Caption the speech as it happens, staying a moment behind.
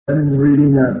And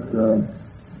reading at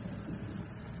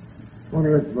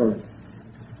 20th verse.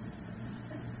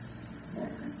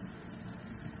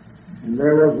 And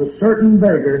there was a certain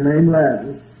beggar named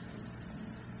Lazarus,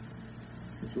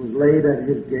 which was laid at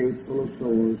his gate full of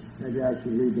sores. Maybe I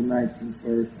should read the 19th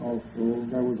verse also.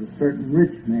 There was a certain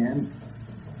rich man,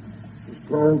 who was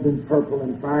clothed in purple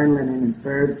and fine linen, and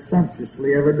fared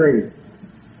sumptuously every day.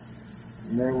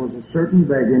 And there was a certain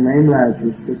beggar named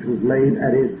Lazarus, which was laid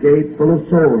at his gate full of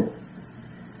sores,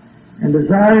 and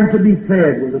desiring to be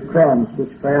fed with the crumbs which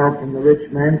fell from the rich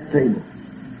man's table.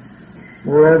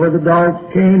 Moreover, the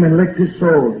dogs came and licked his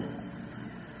sores.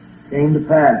 It came to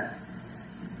pass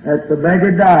that the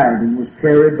beggar died and was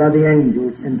carried by the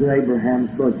angels into Abraham's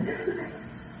bosom.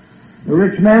 The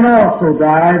rich man also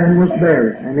died and was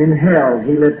buried, and in hell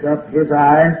he lifted up his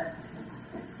eyes,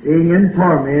 being in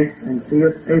torment, and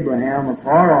seeth Abraham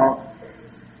afar off,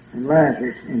 and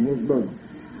Lazarus in his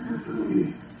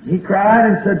bosom. He cried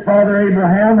and said, Father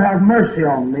Abraham, have mercy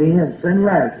on me, and send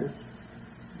Lazarus.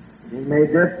 He may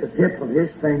dip the tip of his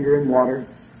finger in water,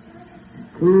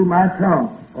 and cool my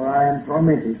tongue, for I am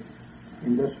tormented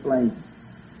in this flame.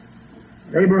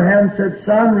 Abraham said,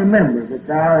 Son, remember that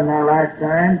thou in thy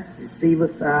lifetime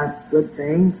receivest thy good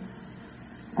things,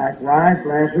 likewise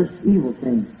Lazarus evil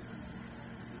things.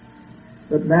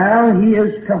 But now he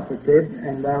is comforted,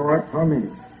 and thou art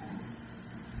tormented.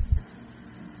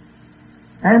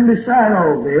 And beside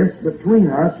all this, between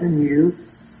us and you,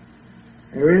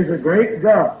 there is a great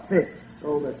gulf fixed,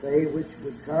 so that they which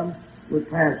would come would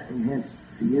pass from hence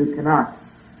to you cannot.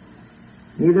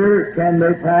 Neither can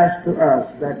they pass to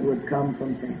us that would come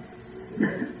from thence.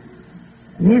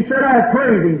 And he said, I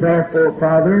pray thee therefore,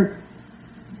 Father,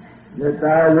 that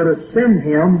thou wouldest send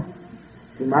him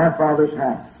to my father's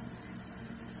house.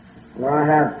 For I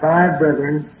have 5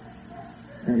 brethren,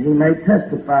 that he may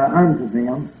testify unto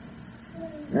them,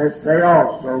 that they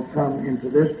also come into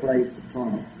this place of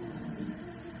torment.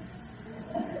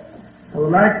 I would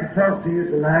like to talk to you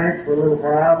tonight for a little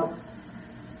while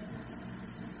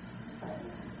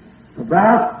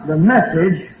about the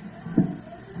message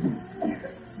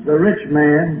the rich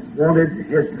man wanted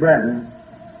his brethren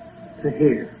to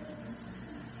hear.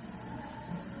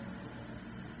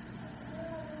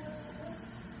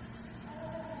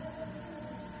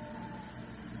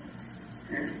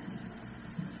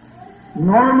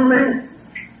 Normally,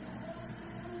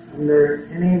 under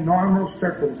any normal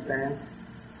circumstance,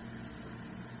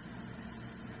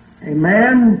 a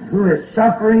man who is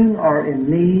suffering or in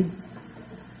need,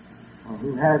 or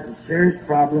who has a serious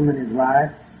problem in his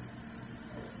life,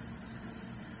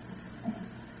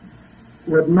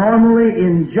 would normally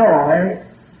enjoy,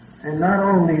 and not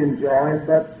only enjoy,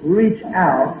 but reach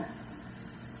out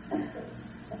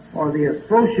for the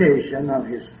association of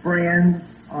his friends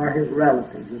or his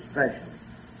relatives especially.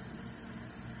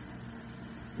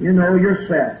 You know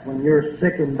yourself, when you're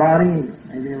sick in body,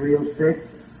 maybe real sick,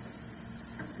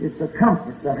 it's a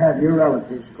comfort to have your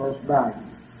relatives close by you.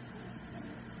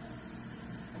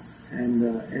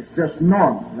 And it's just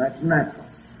normal, that's natural.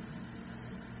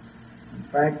 In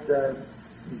fact,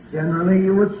 generally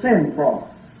you would send for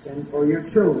your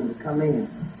children to come in.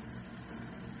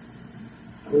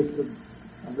 In case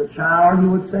of the child,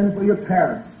 you would send for your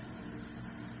parents.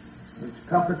 It's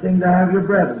comforting to have your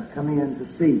brethren come in to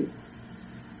see you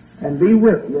and be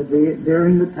with you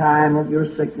during the time of your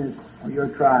sickness or your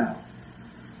trial.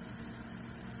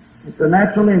 It's a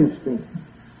natural instinct.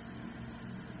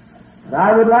 But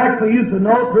I would like for you to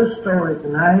note this story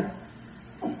tonight.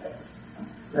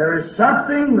 There is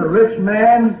something the rich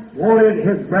man wanted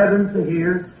his brethren to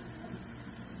hear,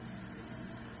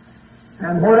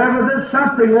 and whatever this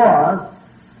something was,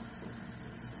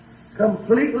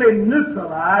 completely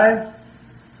neutralized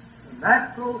the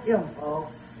natural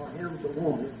impulse for him to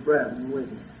want his brethren with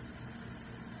him.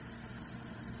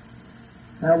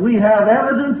 Now we have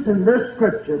evidence in this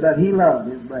scripture that he loved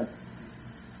his brethren.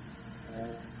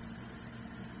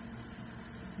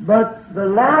 But the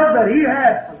love that he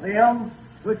had for them,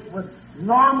 which would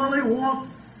normally want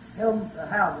him to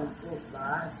have them close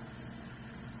by,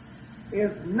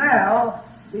 is now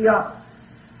the opposite.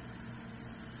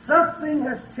 Something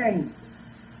has changed.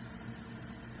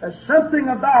 There's something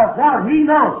about what he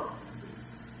knows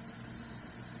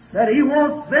that he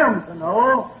wants them to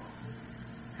know,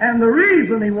 and the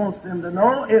reason he wants them to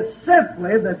know is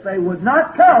simply that they would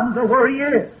not come to where he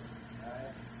is.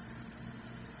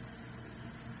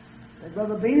 Say,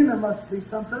 Brother Bean, there must be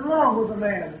something wrong with a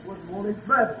man that wouldn't want his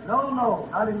brethren. No,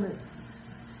 not in this.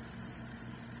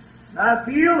 And I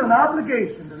feel an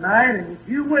obligation tonight, and if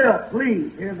you will,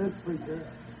 please hear this preacher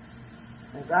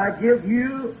as I give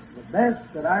you the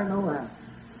best that I know how.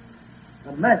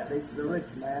 the message the rich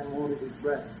man wanted his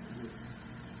brethren to hear.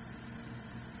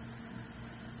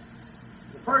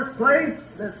 In the first place,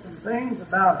 there's some things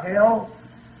about hell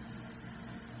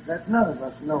that none of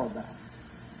us know about.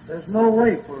 There's no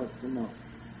way for us to know.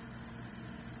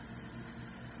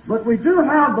 But we do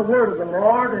have the Word of the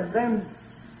Lord, and then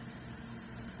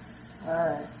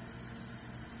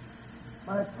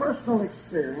my personal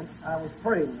experience, I was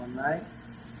praying one night,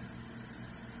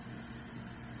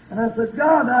 and I said,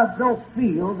 God, I don't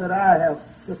feel that I have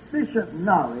sufficient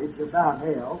knowledge about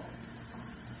hell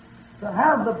to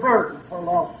have the burden for a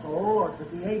lost soul or to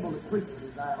be able to preach it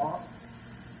as I ought.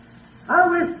 I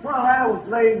wish while I was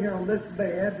laying here on this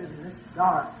bed in this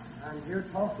dark, I'm here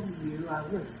talking to you, I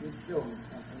wish you'd show me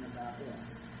something about hell.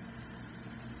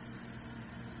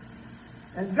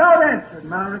 And God answered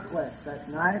my request that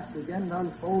night, began to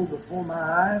unfold before my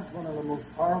eyes one of the most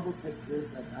horrible pictures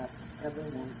that I've ever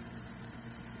known.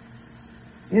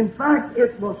 In fact,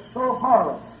 it was so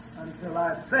horrible until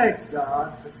I begged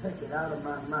God to take it out of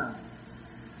my mind.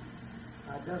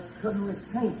 I just couldn't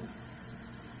retain it.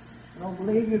 I don't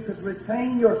believe you could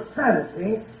retain your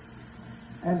sanity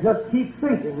and just keep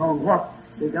thinking on what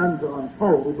begun to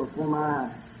unfold before my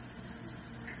eyes.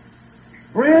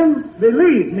 Friends,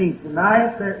 believe me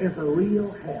tonight, there is a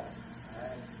real hell.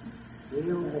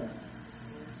 Real hell.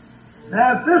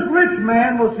 Now, if this rich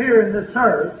man was here in this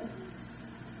earth,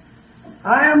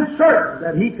 I am certain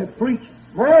that he could preach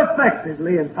more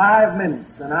effectively in 5 minutes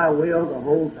than I will the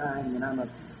whole time that I'm up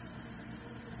here.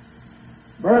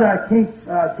 But I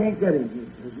can't get him here.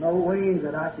 There's no way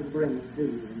that I can bring him to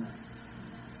you tonight.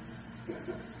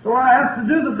 So I have to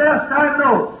do the best I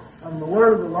know from the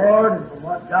Word of the Lord and from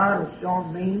what God has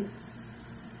shown me,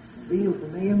 revealed to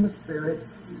me in the Spirit.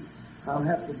 I'll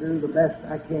have to do the best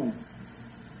I can.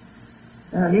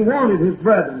 Now, he wanted his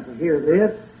brethren to hear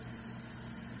this.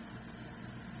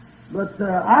 But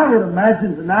I would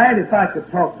imagine tonight, if I could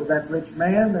talk to that rich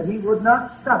man, that he would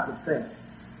not stop at that.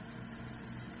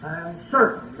 I am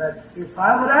certain that if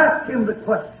I would ask him the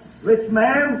question, rich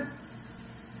man,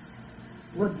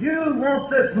 would you want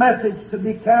this message to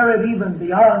be carried even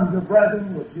beyond your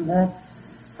brethren? Would you want?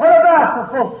 What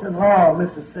about the folks in Laurel,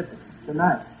 Mississippi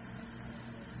tonight?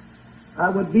 I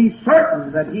would be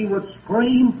certain that he would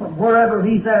scream from wherever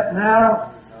he's at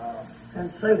now and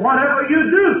say, whatever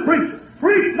you do, preach it.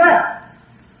 Preach that.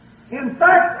 In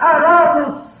fact, I'd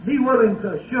almost be willing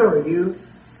to assure you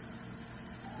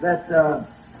that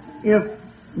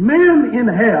if men in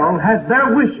hell had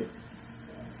their wishes,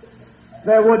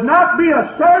 there would not be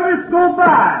a service go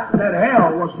by that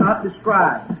hell was not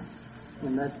described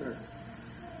in that service.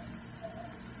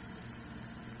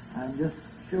 I'm just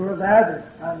sure of that,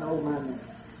 as I know my name.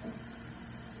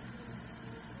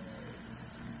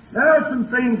 There are some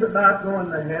things about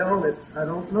going to hell that I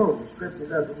don't know. The Scripture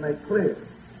doesn't make clear.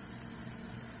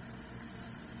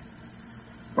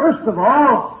 First of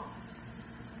all,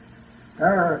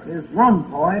 there is one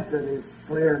point that is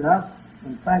clear enough.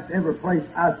 In fact, every place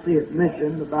I see it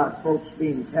mentioned about folks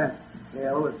being cast to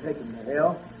hell or taken to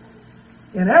hell,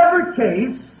 in every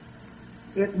case,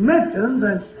 it mentions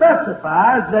and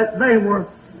specifies that they were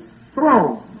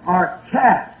thrown or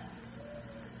cast.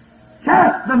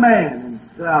 Cast the man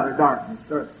into outer darkness,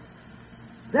 sir.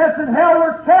 Death and hell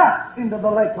were cast into the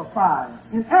lake of fire.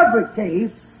 In every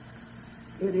case,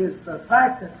 it is the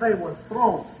fact that they were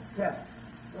thrown, cast,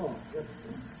 thrown.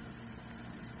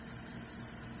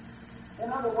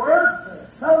 In other words,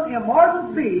 some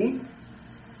immortal being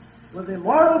with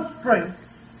immortal strength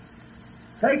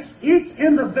takes each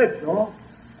individual,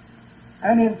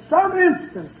 and in some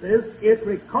instances it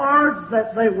records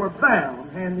that they were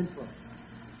bound hand and foot.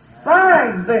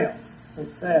 Bind them, it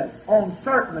says, on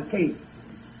certain occasions.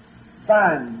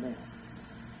 Bind them.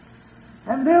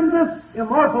 And then this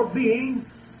immortal being,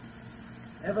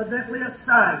 evidently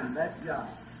assigned that job,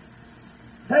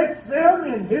 takes them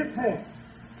in his hand,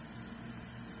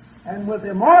 and with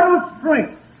immortal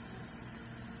strength,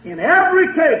 in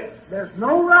every case, there's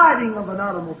no riding of an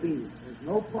automobile. There's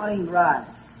no plane ride.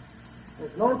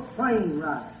 There's no train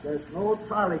ride. There's no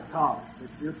trolley car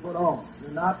that you put on.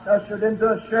 You're not ushered into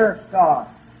a sheriff's car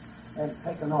and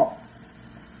taken off.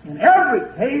 In every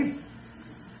case,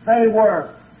 they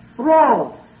were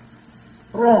thrown,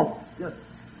 just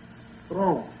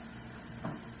thrown,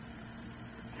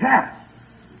 cast.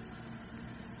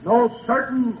 No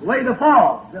certain way to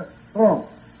fall, just thrown,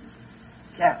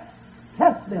 cast.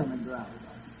 Cast them into outer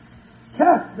darkness.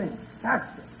 Cast them,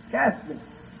 cast them, cast them.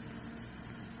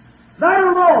 That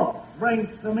alone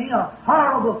brings to me a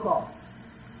horrible thought.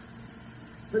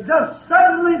 To just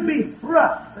suddenly be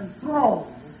thrust and thrown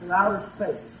into outer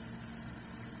space.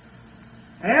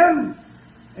 And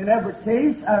In every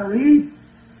case, I read,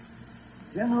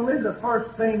 generally the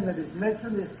first thing that is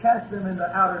mentioned is cast them into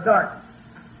outer darkness.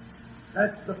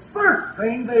 That's the first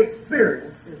thing they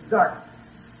experience is darkness.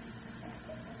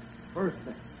 First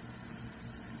thing.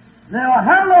 Now,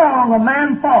 how long a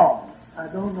man falls, I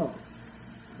don't know.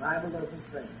 The Bible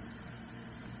doesn't say.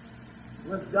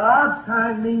 With God,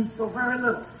 time means so very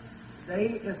little. A day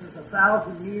is as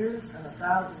 1,000 years, and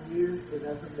 1,000 years is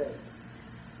as a day.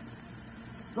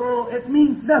 So it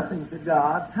means nothing to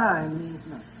God. Time means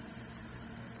nothing.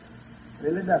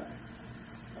 Really doesn't.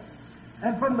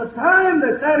 And from the time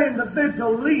that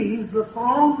individual leaves the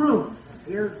throne room, and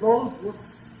hears those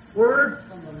words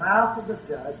from the mouth of the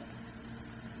judge,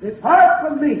 "Depart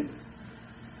from me,"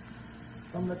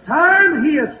 from the time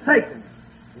he is taken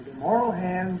with immoral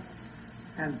hands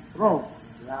and thrown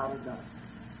to outer darkness.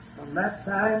 From that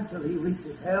time till he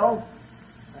reaches hell,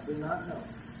 I do not know.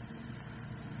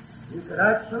 You could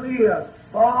actually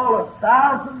fall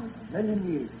 1,000, a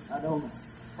million years. I don't know.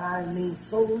 Time means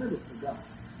so little to God.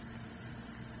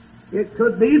 It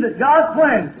could be that God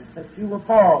plans it, that you will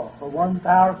fall for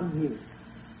 1,000 years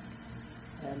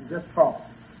and just fall.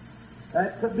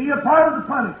 That could be a part of the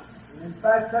punishment. And in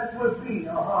fact, that would be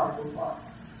a horrible part.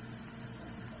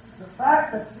 The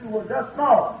fact that you were just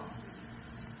fallen.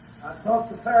 I've talked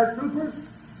to paratroopers,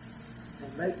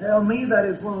 and they tell me that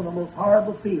is one of the most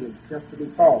horrible feelings, just to be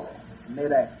fallen in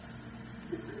mid-air.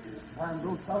 And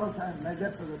those fellows, when they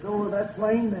get to the door of that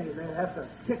plane, they have to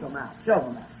kick them out, shove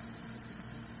them out,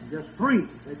 and just freeze.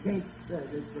 They can't,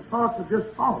 it's the thoughts of just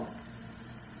falling.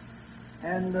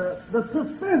 And the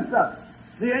suspense of it,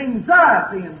 the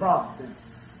anxiety involved in it.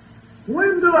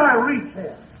 When do I reach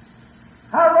hell?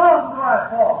 How long do I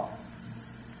fall?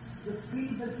 The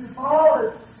speed that you fall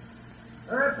is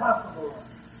very possible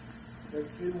that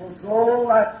you will go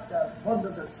like under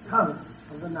the tongue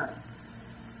of the night.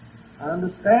 I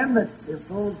understand that if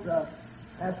those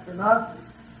astronauts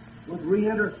would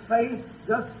re-enter space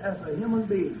just as a human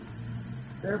being,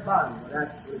 their body would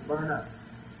actually burn up,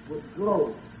 would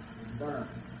glow and burn.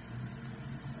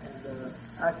 And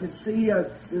I could see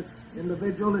this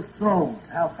individual is thrown.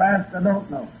 How fast, I don't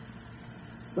know.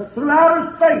 But through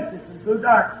outer spaces and through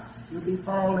darkness, you'll be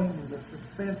falling, and the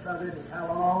suspense of it, and how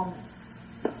long,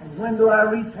 and when do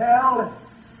I reach hell?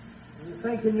 And you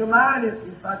think in your mind,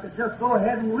 if I could just go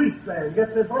ahead and reach there and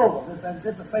get this over, this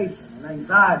anticipation and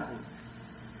anxiety,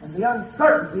 and the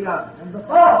uncertainty of it, and the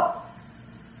thought.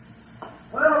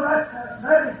 Well,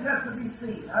 that is yet to be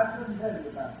seen. I couldn't tell you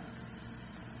about it.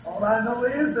 All I know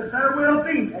is that there will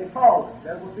be a falling.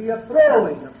 There will be a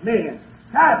throwing of men,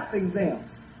 casting them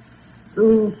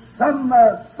to some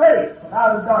space of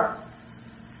outer darkness.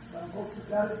 Some folks have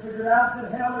got to figure out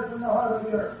that hell is in the heart of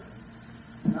the earth.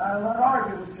 And I'll not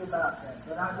argue with you about that,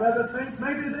 but I'd rather think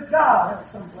maybe that God has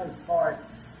some place for it,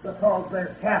 because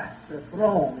they're cast, they're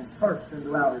thrown, and first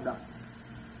into outer darkness.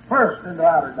 First into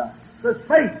outer darkness. The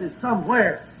space is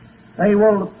somewhere they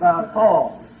will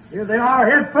fall. Here they are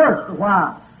head first a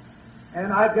while.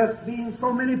 And I guess being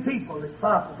so many people, it's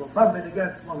possible, bumping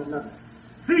against one another.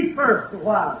 Feet first a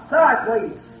while,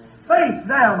 sideways, face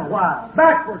down a while,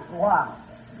 backwards a while,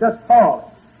 just falling.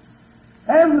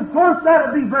 And of course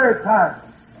that'll be very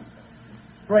tiresome.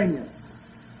 Strenuous,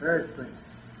 very strenuous,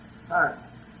 tiresome,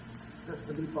 just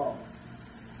to be falling.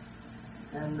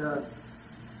 And,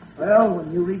 well,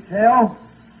 when you reach hell,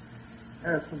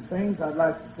 there are some things I'd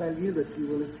like to tell you that you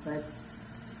will expect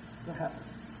to happen,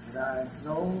 that I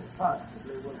know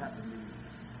possibly will happen to you.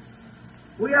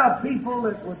 We have people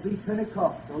that would be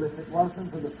Pentecostal if it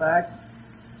wasn't for the fact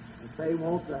that they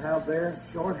want to have their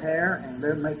short hair and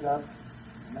their makeup,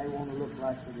 and they want to look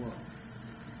like the world.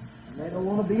 And they don't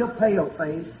want to be a pale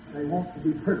face, they want to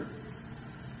be pretty.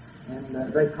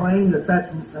 And they claim that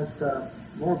that's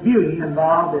more beauty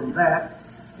involved in that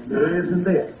than there is in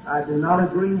this. I do not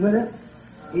agree with it.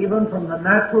 Even from the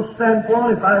natural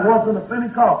standpoint, if I wasn't a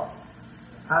Pentecostal,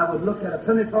 I would look at a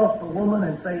Pentecostal woman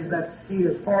and say that she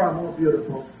is far more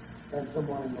beautiful than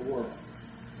someone in the world.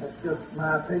 That's just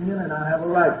my opinion, and I have a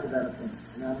right to that opinion.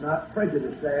 And I'm not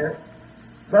prejudiced there.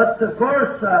 But, of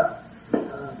course, I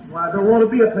don't want to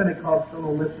be a Pentecostal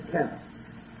on this account.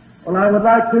 Well, I would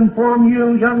like to inform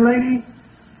you, young lady,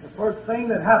 the first thing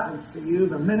that happens to you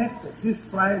the minute that you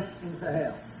splash into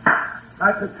hell.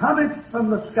 Like a comet from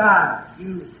the sky,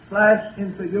 you splash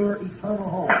into your eternal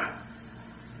home.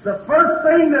 The first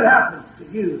thing that happens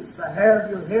to you, the hair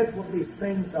of your head will be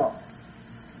singed off.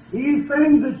 These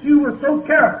things that you were so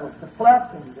careful to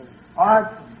pluck and to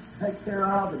arch and take care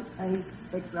of and paint and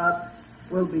fix up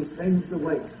will be singed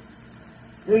away.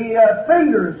 The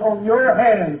fingers on your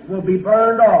hands will be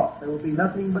burned off. There will be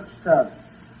nothing but stubs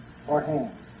or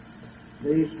hands.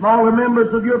 The smaller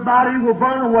members of your body will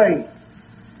burn away.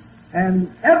 And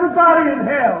everybody in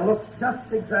hell looks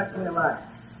just exactly alike.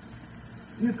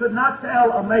 You could not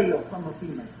tell a male from a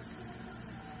female.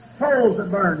 Souls are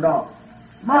burned off.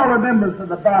 Smaller members of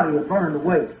the body are burned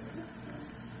away.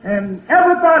 And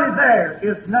everybody there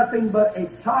is nothing but a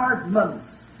charred mummy.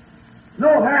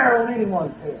 No hair on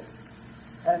anyone's head.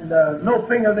 And no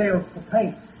fingernails to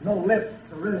paint. No lips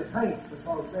to really paint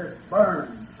because they're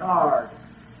burned, charred,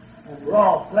 and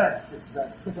raw flesh is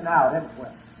sticking out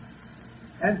everywhere.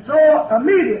 And so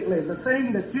immediately the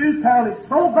thing that you counted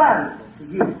so valuable to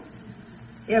you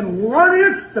in one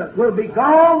instant will be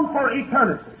gone for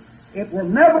eternity. It will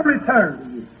never return to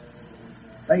you.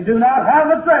 They do not have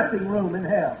a dressing room in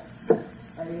hell.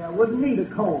 They wouldn't need a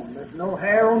comb. There's no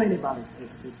hair on anybody's head.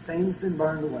 This thing's been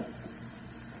burned away.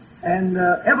 And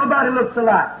everybody looks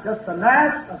alike. Just a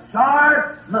mass of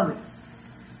charred mummies.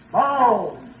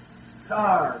 Bald,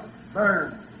 charred,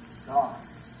 burned, charred.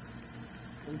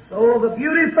 And so the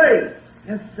beauty fades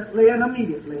instantly and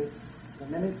immediately the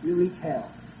minute you reach hell.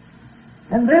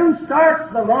 And then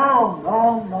starts the long,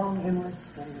 long, long, endless,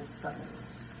 endless suffering.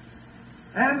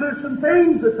 And there's some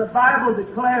things that the Bible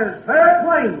declares very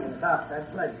plainly about that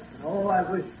place. And oh, I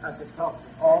wish I could talk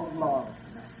to all the laws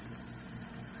tonight.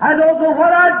 I don't know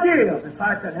what I'd give if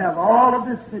I could have all of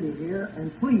this city here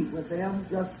and plead with them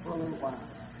just for a little while.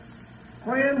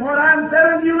 Friend, what I'm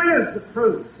telling you is the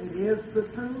truth. It is the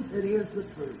truth. It is the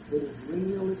truth. It is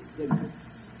real. It's genuine.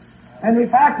 And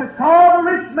if I could call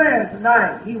the rich man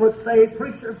tonight, he would say,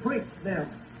 preacher, preach them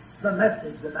the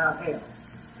message about hell.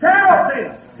 Tell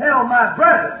them, tell my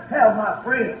brothers, tell my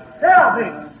friends, tell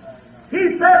them.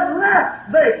 He said,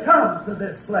 lest they come to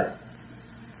this place.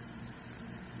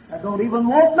 I don't even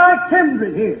want my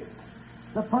kindred here.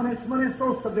 The punishment is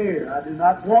so severe. I do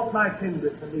not want my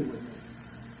kindred to be with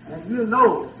me. And you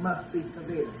know it must be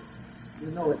severe.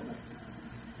 You know it must be.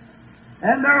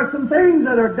 And there are some things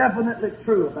that are definitely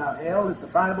true about hell that the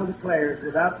Bible declares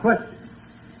without question.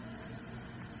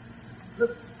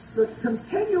 The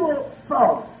continual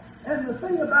thought. And the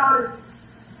thing about it,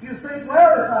 you think,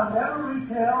 well, if I'll never reach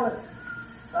hell,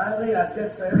 finally I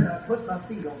get there and I put my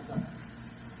feet on something.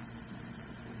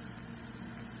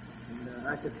 And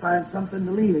I could find something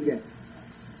to lean against.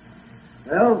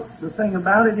 Well, the thing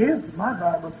about it is, my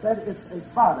Bible said it's a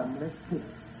bottomless pit.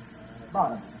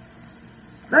 Bottomless.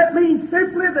 That means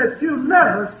simply that you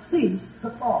never cease to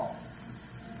fall.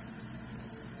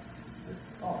 Just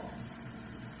fall.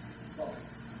 Fall.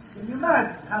 Can you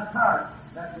imagine how tired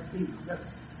that would be?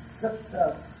 Just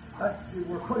like you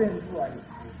were put into a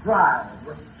drive,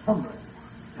 or tumbling,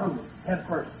 head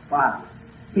first to plow,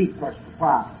 feet first to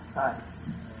plow,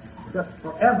 just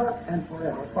forever and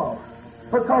forever fall.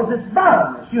 Because it's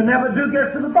bottomless. You never do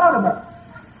get to the bottom of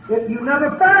it. You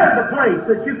never find the place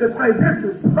that you could say, this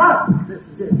is the bottom, this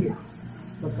is it here.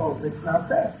 Because it's not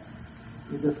there.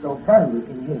 You just don't find it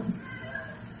in Him.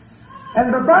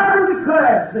 And the Bible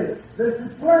declares this. This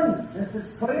is plain. This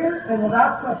is clear and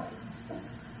without question.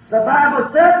 The Bible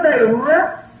said they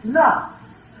rest not,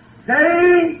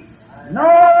 day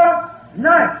nor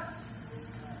night.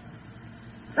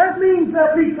 That means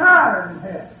they'll be tired in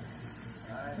hell.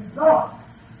 Exhausted.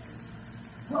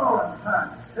 All the time.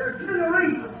 There's many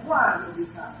reasons why you'll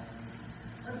be tired.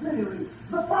 There's many reasons.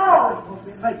 The falling will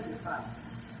make you tired.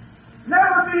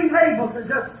 Never being able to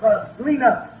just lean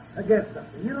up against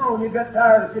something. You know, when you get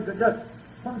tired, if you could just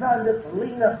sometimes just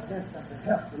lean up against something, it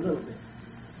helps a little bit.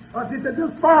 Or if you could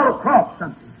just fall across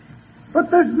something.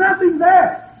 But there's nothing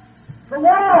there. The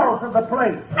walls of the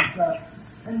place.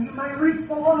 And you may reach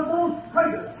for one of those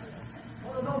craters,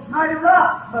 one of those mighty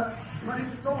rocks, but when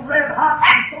it's so red hot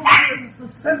and so near the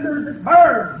cinders, it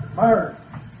burns.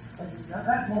 And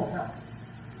that won't help.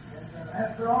 And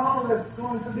after all, there's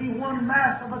going to be one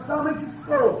mass of atomic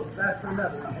explosions after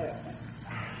another in hell.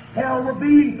 Hell will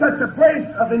be such a place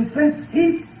of intense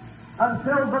heat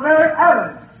until the very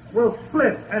atoms will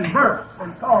split and burst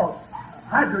and cause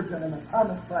hydrogen and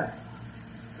atomic blast.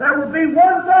 There will be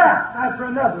one blast after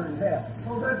another in hell.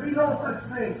 So there'll be no such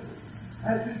thing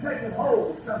as you take and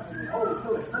hold something and hold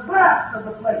to it. The blast of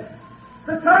the place,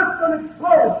 the constant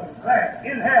explosion there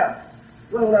in hell,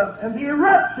 will, and the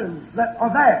eruptions that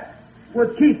are there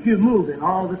would keep you moving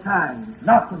all the time,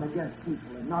 knocking against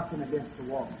people and knocking against the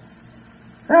wall.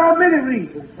 There are many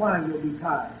reasons why you'll be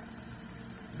tired.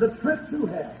 The trip to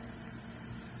hell.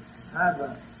 I've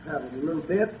traveled a little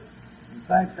bit. In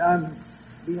fact, to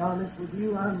be honest with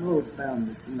you, I'm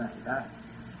road-bound tonight.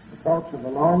 The thoughts of a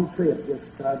long trip,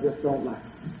 I just don't like.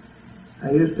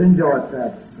 I used to enjoy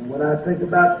traveling. And when I think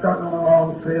about starting on a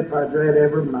long trip, I dread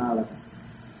every mile of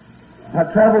it. I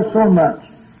travel so much.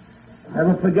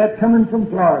 Never forget coming from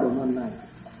Florida one night.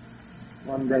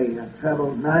 One day I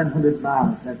traveled 900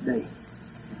 miles that day.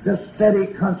 Just steady,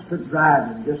 constant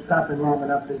driving, just stopping long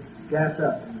enough to gas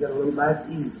up and get a little bite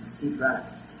to eat and keep driving.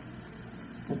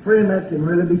 And friend, that can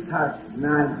really be tiresome,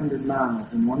 900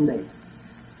 miles in one day.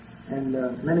 And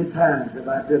many times have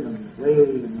I driven way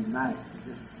in the night,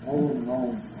 just on and on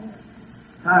and on.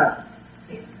 Tiresome.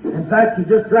 In fact, you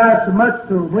just drive so much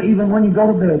to even when you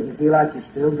go to bed, you feel like you're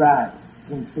still driving.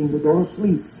 You can't seem to go to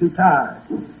sleep, too tired,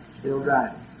 still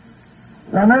driving.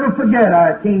 But I'll never forget,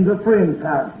 I came to a friend's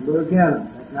house in Louisiana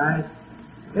that night.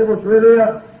 It was really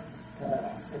a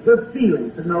good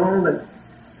feeling to know that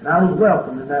I was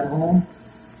welcome in that home.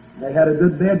 They had a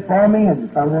good bed for me, and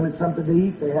if I wanted something to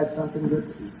eat, they had something good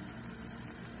to eat.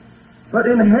 But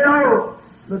in hell,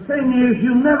 the thing is,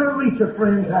 you never reach a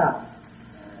friend's house.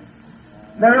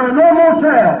 There are no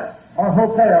motels or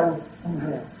hotels in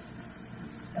hell.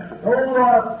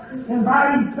 Oh,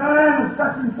 inviting sign of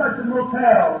such and such a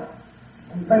motel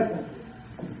and vacancy.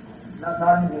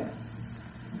 Not in here.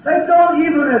 They don't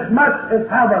even as much as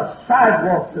have a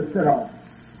sidewalk to sit on.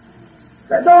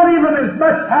 They don't even as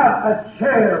much have a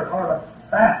chair or a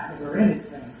basket or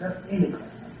anything, just anything, a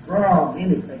drum,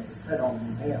 anything to sit on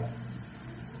in hell.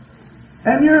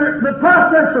 And the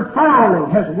process of falling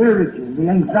has wearied you, the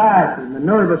anxiety and the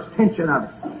nervous tension of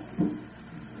it.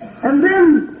 And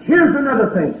then, here's another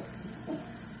thing.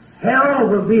 Hell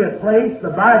will be a place,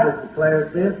 the Bible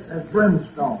declares this, as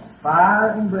brimstone. Fire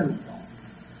and brimstone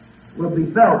will be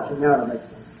belching out of that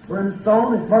place.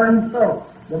 Brimstone is burning sulfur,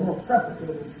 the most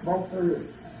suffocating smoke there is.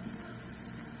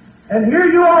 And here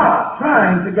you are,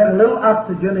 trying to get a little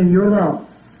oxygen in your lungs.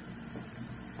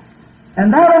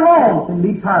 And that alone can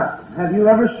be tiresome. Have you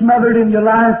ever smothered in your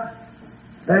life?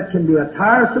 That can be a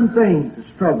tiresome thing to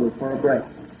struggle for a breath.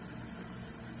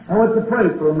 I went to pray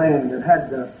for a man that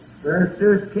had a very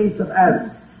serious case of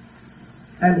asthma.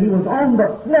 And he was on the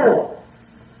floor,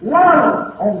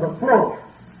 wallowing on the floor.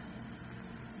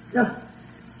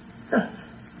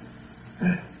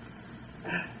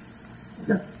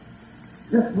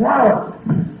 Just wallowing,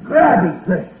 grabbing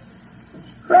things,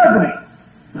 struggling,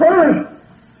 pulling,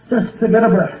 just to get a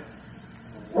breath.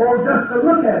 Or just to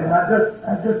look at him,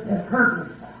 it hurt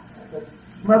me. I just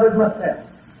smothered myself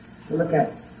to look at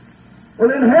him.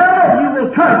 Well, in hell, you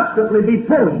will constantly be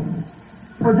pulling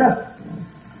for just,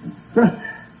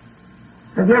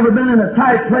 have you ever been in a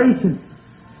tight place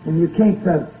and you can't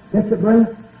get your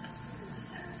breath?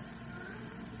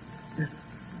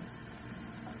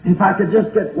 If I could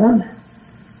just get one, I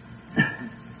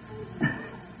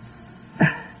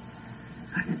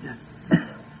could just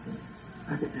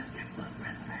get one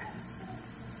breath.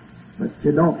 But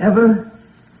you don't ever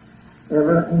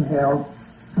in hell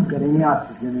get any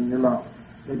oxygen in your lungs.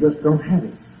 They just don't have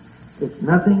it. It's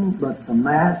nothing but the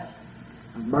mass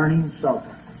of burning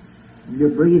sulfur. And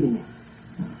you're breathing it.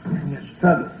 And you're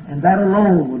struggling. And that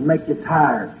alone would make you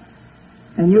tired.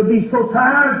 And you'll be so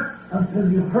tired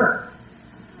until you hurt.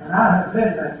 And I have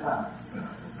been that tired.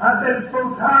 I've been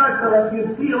so tired till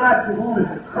you feel like you wanted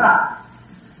to cry.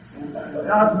 And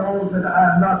God knows that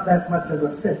I'm not that much of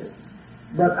a sissy.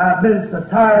 But I've been so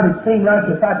tired it seemed like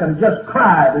if I can just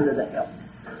cry into the hell.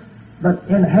 But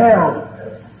in hell,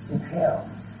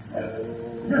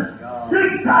 just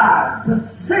sick tired, just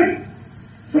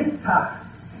sick tired.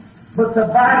 But the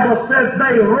Bible says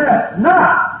they rest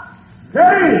not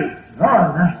day nor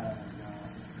night.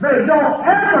 They don't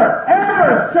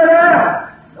ever sit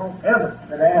down. Don't ever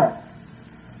sit down.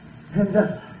 And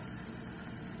just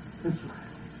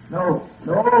no,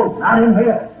 not in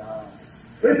hell.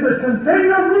 It's a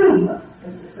continual movement.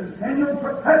 It's a continual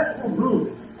perpetual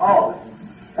movement. Always.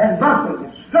 And bumping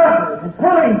and struggling and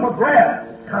pulling for breath.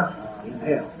 Constantly in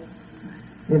hell.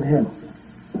 In hell.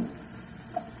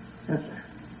 Yes, sir.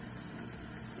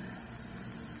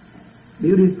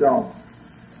 Beauty's gone.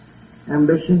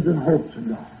 Ambitions and hopes are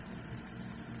gone.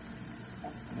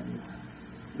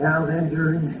 Now then,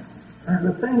 you're in hell. And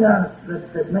the thing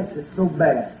that makes it so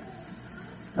bad,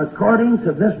 according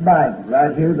to this Bible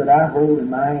right here that I hold in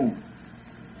my hand,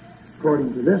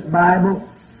 according to this Bible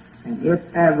and its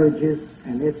averages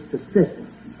and its statistics,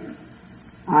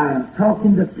 I am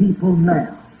talking to people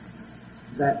now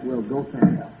that will go to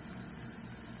hell.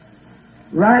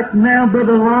 Right now,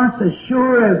 Brother Lawrence, as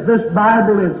sure as this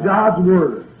Bible is God's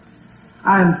Word,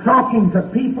 I'm talking to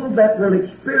people that will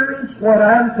experience what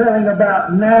I'm telling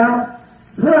about now,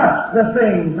 plus the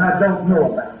things I don't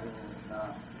know about.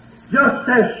 Just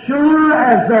as sure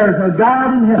as there's a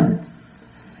God in heaven.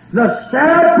 The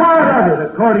sad part of it,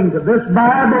 according to this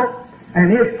Bible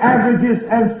and its averages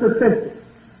and statistics,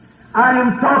 I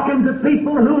am talking to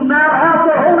people who now have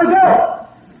the Holy Ghost.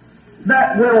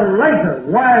 that will later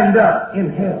wind up in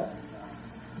hell.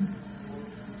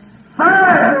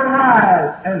 5 were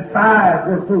wise and 5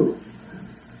 were foolish.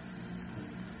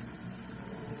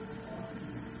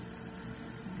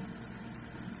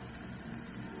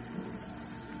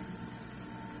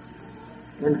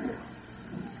 In hell.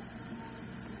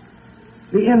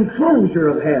 The enclosure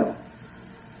of hell,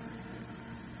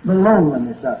 the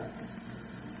loneliness of it.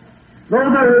 Though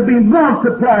there will be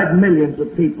multiplied millions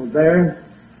of people there,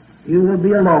 you will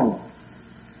be alone.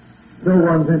 No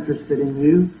one's interested in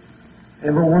you.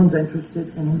 Everyone's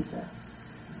interested in himself.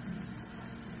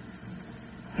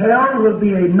 Hell will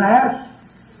be a mass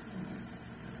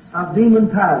of demon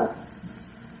powers.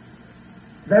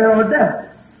 There are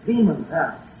devils, demon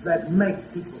powers, that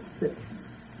make people sick.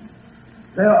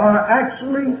 There are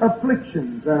actually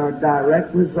afflictions that are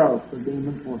direct results of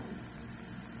demon forces.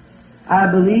 I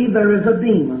believe there is a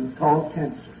demon called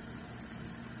cancer.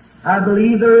 I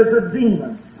believe there is a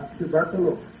demon of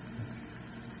tuberculosis.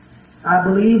 I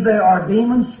believe there are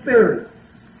demon spirits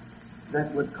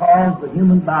that would cause the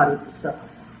human body to suffer.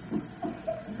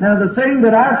 Now, the thing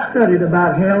that I've studied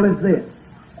about hell is this.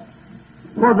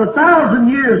 For the 1,000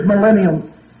 years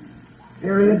millennium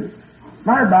period,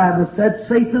 my Bible said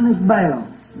Satan is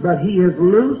bound, but he is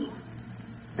loose,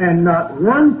 and not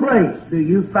one place do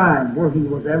you find where he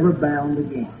was ever bound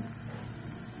again.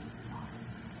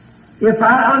 If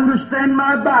I understand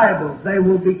my Bible, they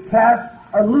will be cast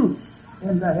loose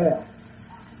into hell.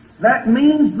 That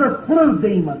means the flu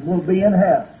demon will be in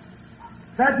hell.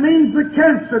 That means the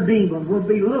cancer demon will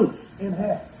be loose in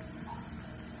hell.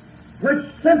 Which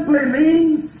simply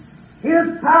means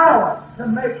his power to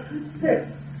make you sick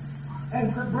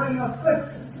and to bring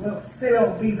affliction will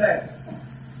still be there.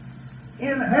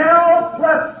 In hell,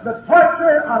 plus the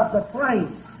torture of the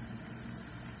flame,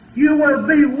 you will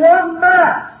be one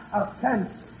mass of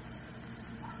cancer,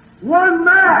 one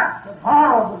mass of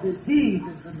horrible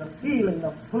diseases and the feeling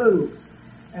of flu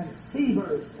and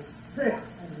fevers and sick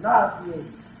and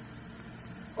nauseating.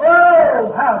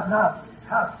 Oh, how nauseous,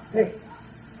 how sick.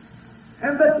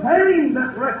 And the pain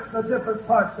that wrecks the different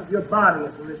parts of your body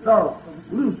as a result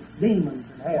of loose demons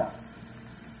in hell.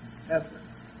 Yes, sir.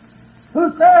 Who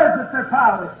says that their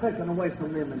power is taken away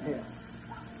from them in hell?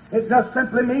 It just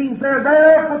simply means they're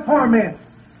there for torment.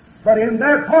 But in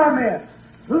their torment,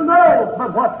 who knows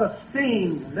but what the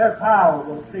sting and their power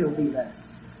will still be there.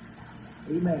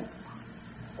 Amen.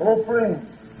 Oh, friends,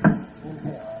 in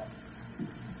hell.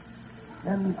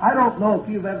 And I don't know if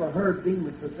you've ever heard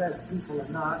demon-possessed people or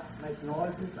not make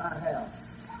noises. I have.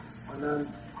 And I'm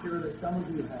sure that some of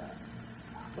you have.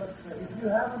 But if you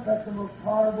haven't, that's the most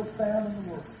horrible sound in the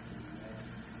world.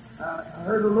 I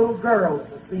heard a little girl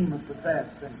that was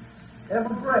demon-possessed, and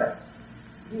every breath,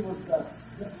 she was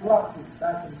just rocking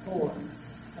back and forth.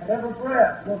 And every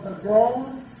breath was a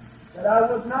groan that I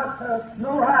would not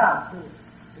know how to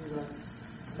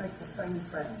make the same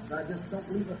sound. I just don't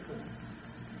believe it true.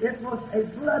 It was a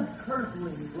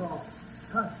blood-curdling groan,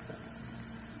 constant.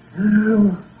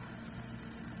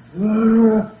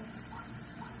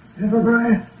 Every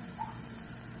breath,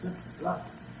 just rocking.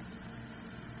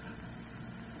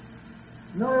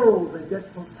 No, they get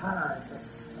so tired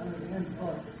under the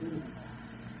influence of demons.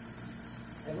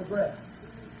 Every breath.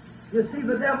 You see,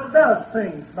 the devil does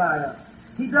things by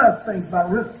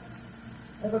rhythm.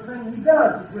 Everything he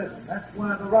does is rhythm. That's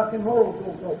why the rock and roll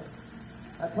goes over.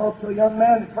 I talked to a young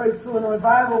man who prayed through in a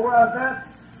revival where I was at,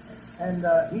 and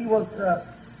he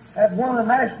had won a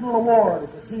national award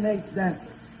as a teenage dancer.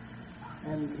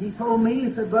 And he told me,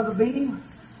 he said, Brother Bean,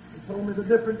 he told me the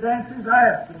different dances. I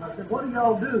asked him, I said, what do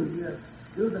y'all do? You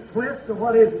do the twist or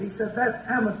what is it? He said, that's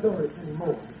amateurish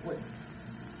anymore, the twist.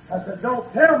 I said, don't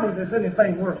tell me there's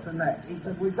anything worse than that. He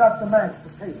said, we've got the mashed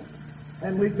potato,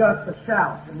 and we've got the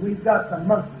shout, and we've got the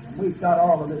monkey, and we've got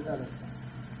all of this other stuff.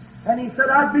 And he said,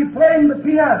 I'd be playing the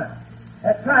piano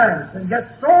at times and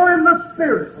get so in the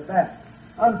spirit of that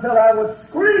until I would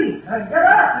scream and get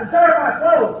up and tear my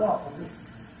clothes off of me.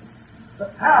 The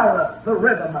power, the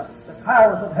rhythm of it, the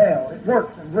powers of hell, it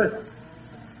works in rhythm.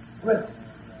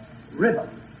 Rhythm.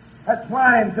 That's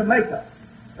why in Jamaica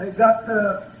they've got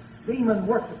the demon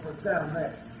worshippers down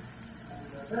there.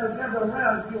 And they'll gather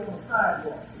around you on the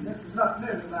sidewalk. And this is not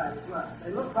nearly right.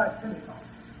 They look like Pentecost.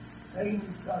 They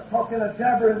talk in a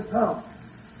jabbering tongue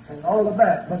and all of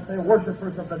that, but they're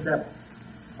worshippers of the devil.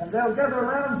 And they'll gather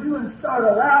around you and start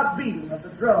a loud beating of the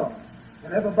drum,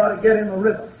 and everybody get in the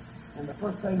rhythm. And the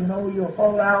first thing you know, you'll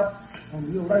fall out,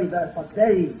 and you'll lay there for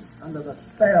days under the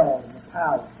spell and the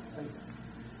power of Satan.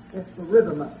 It's the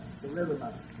rhythm of it, the rhythm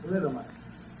of it, the rhythm of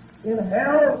it. In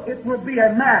hell, it will be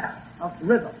a mass of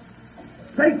rhythm.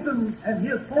 Satan and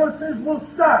his forces will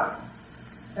start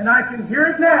And I can hear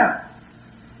it now.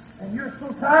 And you're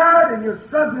so tired and you're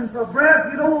struggling for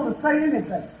breath, you don't want to say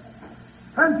anything.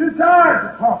 I'm too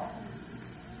tired to talk.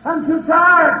 I'm too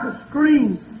tired to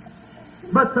scream.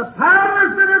 But the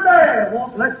powers that are there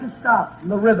won't let you stop in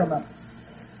the rhythm of it.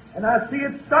 And I see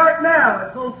it start now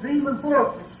as those demon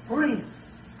forces scream.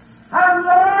 I'm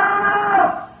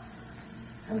lost!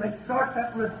 And they start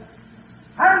that rhythm.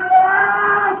 I'm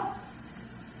lost!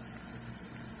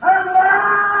 I'm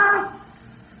lost!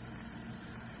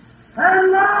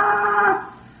 I'm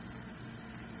lost!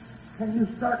 And you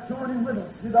start joining with them.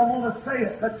 You don't want to say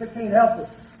it, but you can't help it.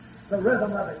 The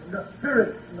rhythm of it, and the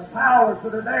spirit, and the powers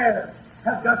that are there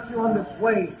have got you on this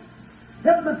way.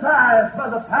 Hypnotized by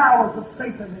the powers of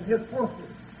Satan and his forces.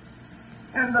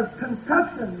 And the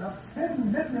concussion of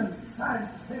 10 million times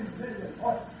 10 billion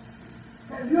voices.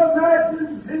 Can you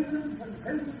imagine millions and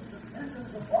millions and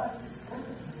millions of voices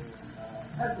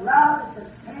as loud as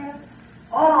they can,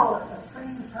 all at the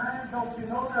same time? Don't you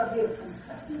know there'll be a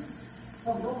concussion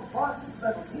from those voices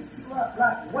that'll hit you up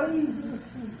like waves of the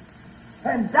sea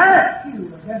and dash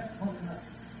you against one another.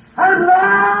 And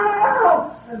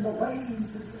loud! And the waves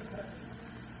of the sea.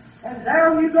 And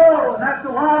down you go, and after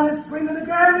a while it's screaming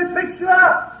again, it picks you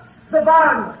up. The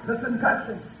violence, the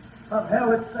concussion of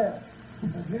hell itself.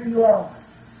 And here you are.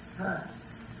 Time.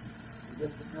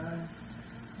 Just the time.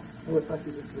 Oh, it's like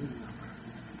you just leave now.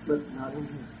 But not in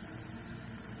here.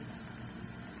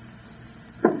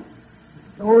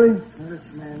 The story of this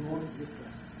man wanted to say,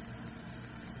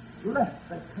 let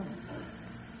that come.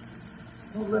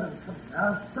 Don't let them come.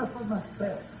 I'll suffer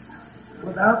myself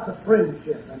without the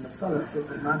friendship and the fellowship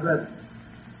of my brethren,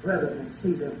 rather than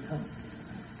see them come.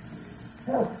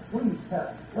 Tell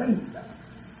please.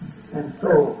 And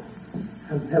so,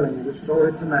 I'm telling you the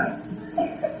story tonight.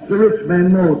 The rich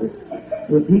man knows it.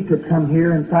 If he could come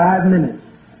here in 5 minutes,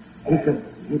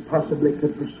 he possibly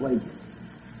could persuade you.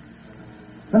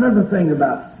 Another thing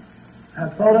about it. I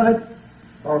thought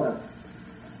of it.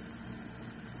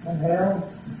 And hell,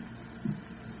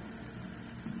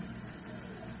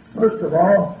 first of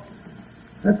all,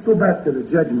 let's go back to the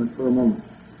judgment for a moment.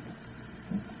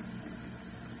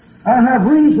 I have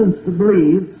reasons to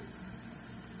believe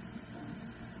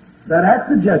that at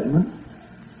the judgment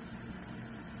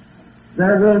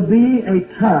there will be a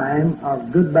time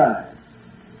of goodbye.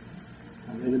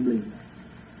 I really believe that.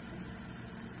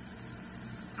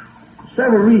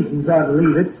 Several reasons I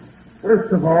believe it.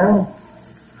 First of all,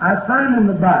 I find in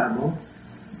the Bible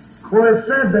where it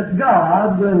said that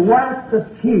God will wipe the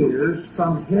tears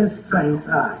from His saints'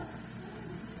 eyes.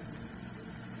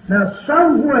 Now,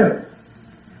 somewhere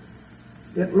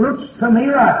it looks to me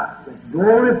like that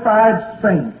glorified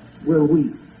saints will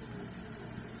weep.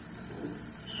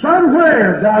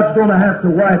 Somewhere God's going to have to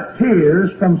wipe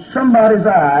tears from somebody's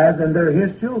eyes, and they're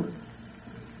His children.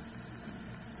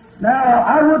 Now,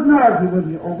 I wouldn't argue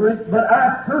with you over it, but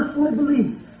I personally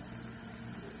believe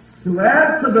to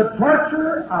add to the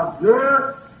torture of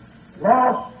your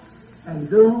lost and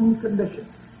doomed condition,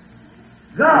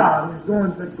 God is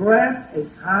going to grant a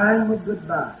time of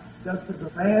goodbye, just as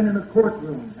a man in a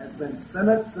courtroom has been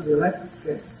sentenced to the electric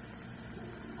chair.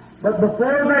 But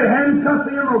before they handcuff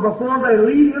him or before they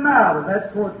lead him out of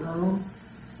that courtroom,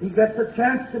 he gets a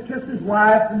chance to kiss his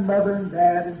wife and mother and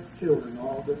dad and children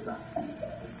all the time.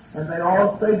 And they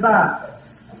all say bye,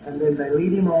 and then they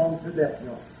lead him on to death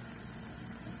row.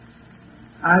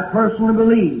 I personally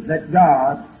believe that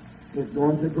God is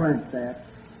going to grant that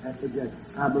at the judgment.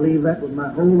 I believe that with my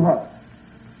whole heart.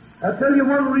 I'll tell you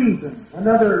one reason.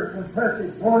 Another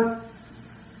impressive point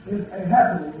is a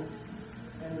happening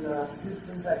in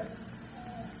Houston, Texas.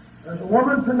 There's a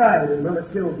woman tonight in Brother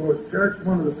Kilgore's church,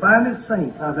 one of the finest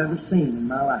saints I've ever seen in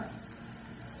my life.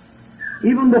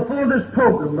 Even before this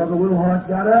program, Brother Wilhart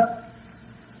got up.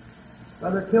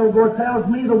 Brother Kilgore tells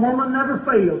me the woman never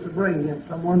fails to bring him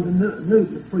someone new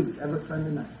to preach every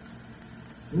Sunday night.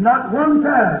 Not one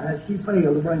time has she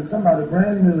failed to bring somebody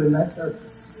brand new in that church.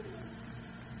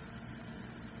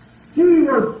 She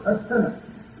was a sinner,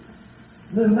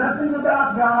 knew nothing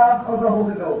about God or the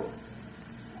Holy Ghost.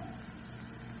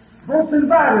 Folks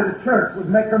invited to church would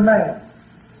make her mad.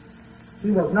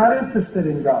 She was not interested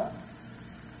in God.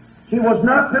 She was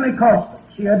not Pentecostal.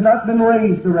 She had not been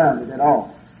raised around it at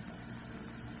all.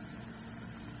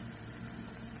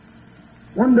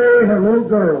 One day, her little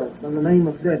girl, by the name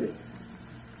of Debbie,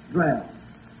 drowned.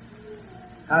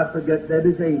 I forget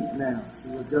Debbie's age now. She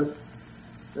was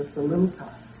just a little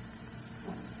child.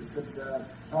 She could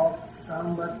talk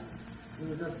some, but she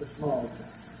was just a small child.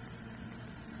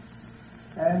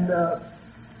 And a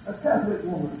Catholic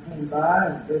woman came by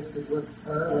and visited with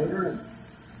her later, and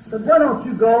said, why don't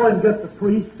you go and get the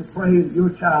priest to pray your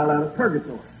child out of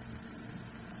purgatory?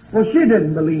 Well, she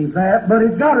didn't believe that, but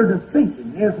it got her to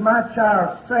thinking, is my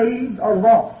child saved or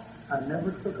lost? I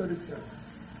never took her to church.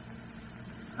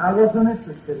 I wasn't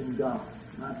interested in God.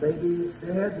 My baby is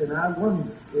dead, and I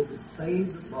wondered, is it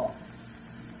saved or lost?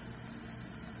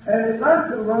 And it like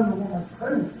to run the woman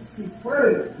crazy. She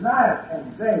prayed night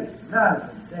and day, night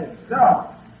and day.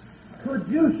 God, could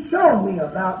you show me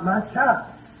about my child?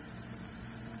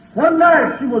 One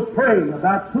night she was praying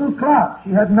about 2 o'clock.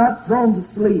 She had not gone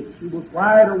to sleep. She was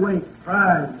wide awake,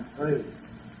 crying and praying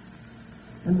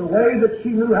in the way that she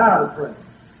knew how to pray.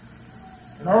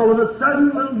 And all of a sudden,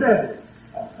 little Debbie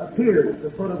appeared at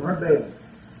the foot of her bed.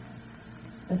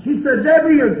 And she said,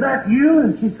 Debbie, is that you?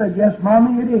 And she said, yes,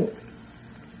 Mommy, it is.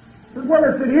 I said, well,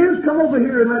 if it is, come over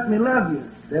here and let me love you.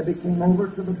 Debbie came over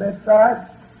to the bedside,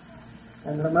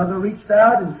 and her mother reached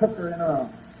out and took her in her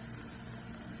arms.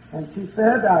 And she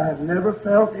said, I have never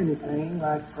felt anything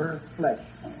like her flesh.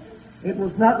 It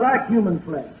was not like human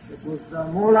flesh. It was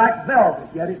more like velvet,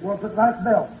 yet it wasn't like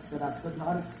velvet, that I could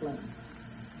not explain.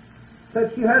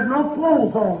 Said she had no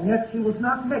clothes on, yet she was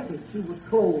not naked. She was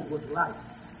clothed with light.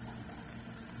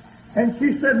 And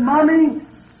she said, Mommy,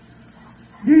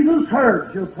 Jesus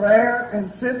heard your prayer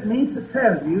and sent me to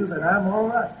tell you that I'm all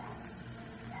right.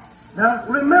 Now,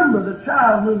 remember, the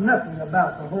child knew nothing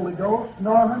about the Holy Ghost,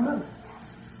 nor her mother.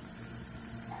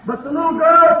 But the little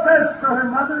girl says to her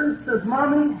mother, says,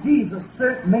 Mommy, Jesus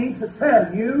sent me to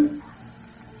tell you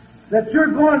that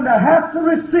you're going to have to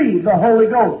receive the Holy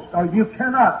Ghost, or you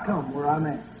cannot come where I'm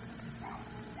at.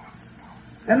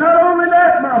 And not only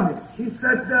that, Mommy, she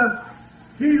said,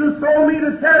 Jesus told me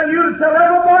to tell you to tell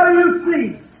everybody you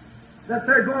see that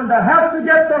they're going to have to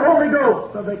get the Holy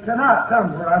Ghost, so they cannot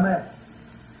come where I'm at.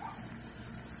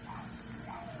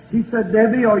 She said,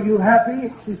 Debbie, are you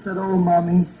happy? She said, oh,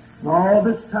 Mommy, and all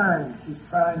this time she's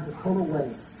trying to pull away,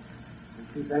 and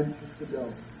she's anxious to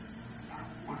go.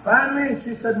 And finally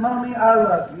she said, Mommy, I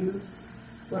love you,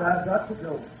 but I've got to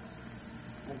go.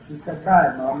 And she said,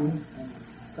 bye, Mommy, and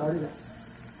started up.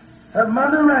 Her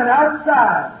mother ran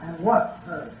outside and watched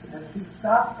her, and she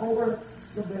stopped over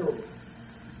the building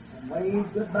and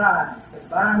waved goodbye and said,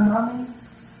 bye, Mommy,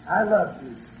 I love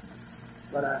you,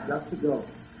 but I've got to go.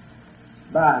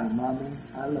 Bye, Mommy,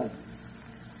 I love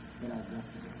you, but I've got to go.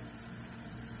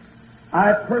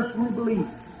 I personally believe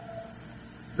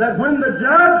that when the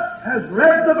judge has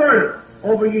read the verdict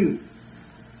over you,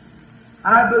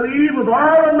 I believe with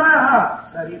all of my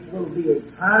heart that it will be a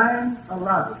time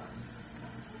allotted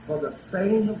for the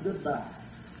saying of goodbye.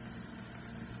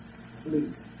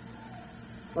 Please.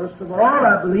 First of all,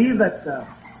 I believe that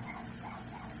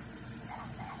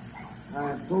I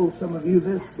have told some of you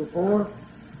this before.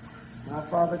 My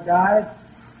father died.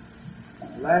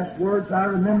 The last words I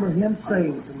remember him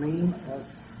saying to me was,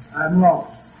 I'm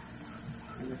lost,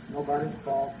 and it's nobody's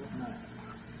fault but mine.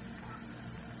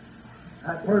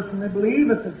 I personally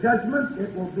believe at the judgment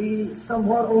it will be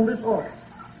somewhat on this order.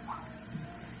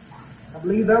 I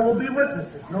believe there will be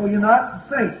witnesses. Know you not,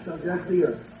 the saints shall judge the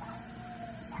earth.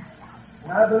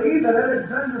 And I believe that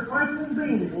Alexander Franklin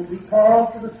Bean will be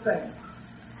called to the stand.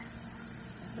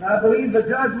 And I believe the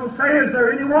judge will say, is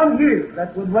there anyone here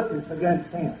that would witness against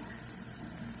him?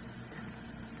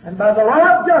 And by the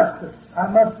law of justice, I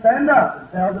must stand up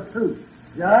and tell the truth.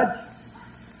 Judge,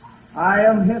 I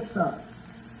am his son.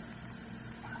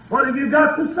 What have you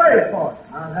got to say for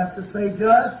it? I'll have to say,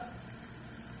 Judge,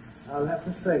 I'll have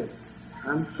to say it.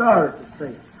 I'm sorry to say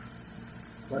it.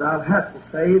 But I'll have to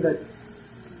say that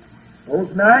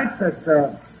those nights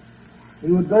that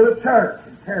he would go to church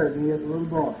and carry me as a little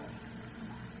boy.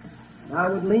 And I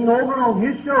would lean over on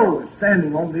his shoulder,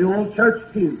 standing on the old church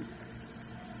pew.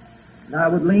 And I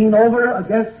would lean over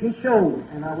against his shoulder,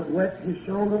 and I would wet his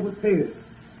shoulder with tears.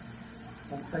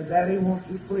 And say, Daddy, won't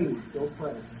you please go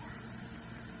pray?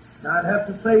 And I'd have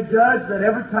to say, Judge, that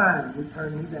every time he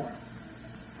turned me down.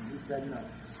 And he said no.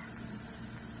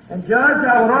 And Judge,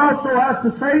 I would also have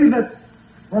to say that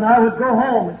when I would go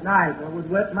home at night, I would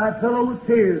wet my pillow with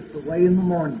tears to wait in the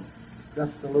morning,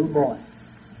 just a little boy,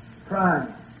 crying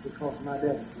because my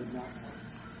daddy would not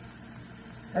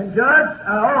come. And Judge,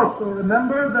 I also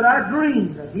remember that I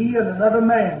dreamed that he and another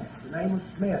man, the name of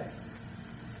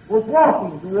Smith, was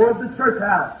walking toward the church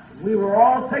house. And we were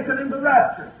all taken into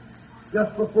rapture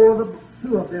just before the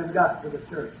two of them got to the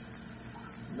church.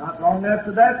 Not long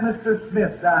after that, Mr.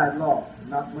 Smith died lost.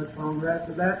 Not much longer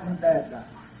after that, my dad died.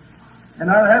 And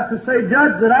I have to say,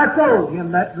 Judge, that I told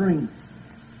him that dream.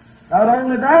 Not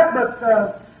only that, but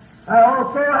I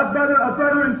also have a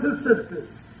brother and two sisters.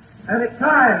 And at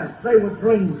times they would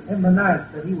dream in the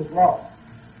night that he was lost.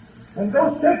 and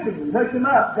go shake him and wake him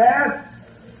up. Dad,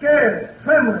 scared,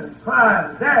 trembling,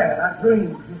 crying, Dad, I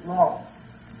dreamed he's lost.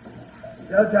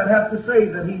 Judge, I'd have to say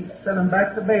that he sent him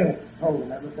back to bed, told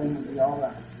him everything would be all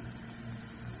right.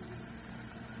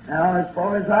 Now, as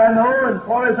far as I know, and as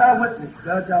far as I witnessed,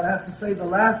 Judge, I'll have to say the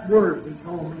last words he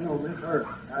told me on this earth,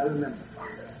 I remember.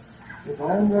 His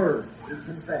own words, he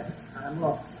confessed, I'm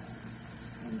lost.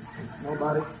 And it's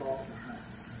nobody's fault but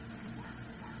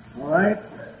mine. All right?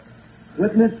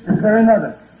 Witness to her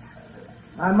another.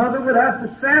 My mother would have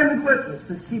to stand and witness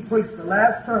that she preached the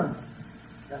last sermon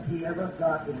that he ever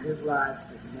got in his life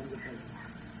as an invitation.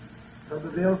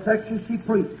 Tuberville, Texas, she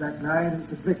preached that night, and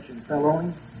conviction fell on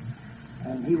him.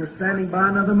 And he was standing by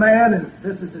another man, and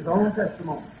this is his own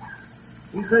testimony.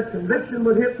 He said conviction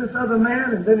would hit this other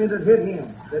man, and then it would hit him.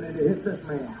 Then it would hit this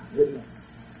man, hit him.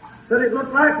 Said it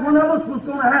looked like one of us was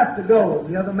going to have to go, and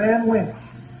the other man went.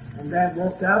 And Dad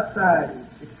walked outside and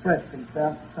expressed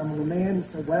himself to some of the men. He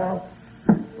said, well,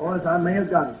 boys, I may have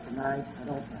got it tonight. I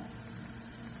don't know.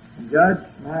 And Judge,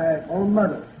 my own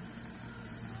mother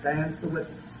stands to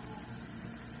witness.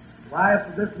 The wife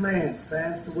of this man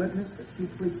stands to witness that she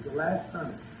preached the last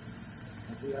sermon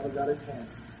that we ever got a chance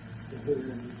to hear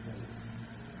in these days.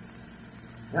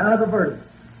 Now the verdict.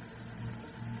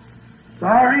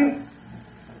 Sorry,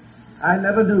 I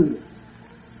never knew you.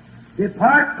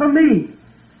 Depart from me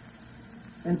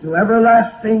into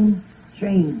everlasting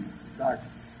chains,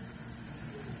 darkness,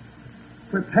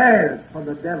 prepared for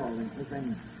the devil and his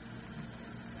angels.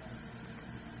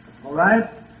 All right,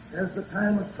 there's the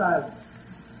time of silence.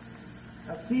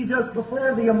 I see just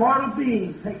before the immortal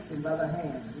being takes him by the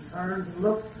hand, he turns and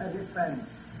looks at his family.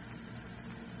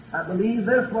 I believe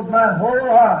this with my whole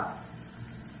heart.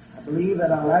 I believe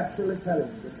that I'll actually tell him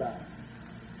goodbye.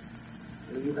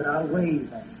 I believe that I'll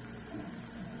wave at him.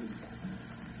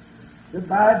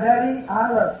 Goodbye, Daddy.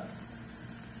 I love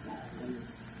you.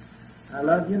 I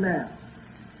love you now,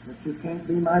 but you can't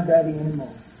be my daddy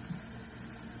anymore.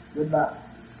 Goodbye.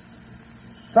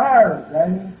 Sorry,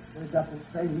 Daddy. We've got to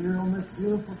stay here on this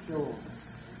beautiful shore.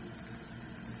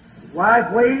 His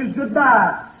wife waves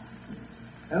goodbye.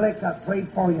 Alex, I've prayed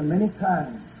for you many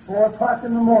times. 4 o'clock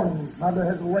in the morning, Mother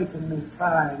has awakened me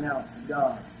crying out to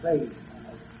God, save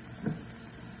me.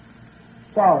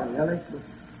 Sorry, Alex, but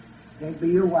can't be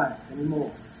your wife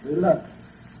anymore. We love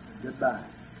you. Goodbye.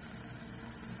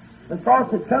 The thought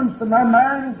that comes to my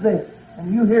mind is this,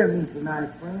 and you hear me tonight,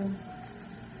 friend.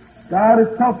 God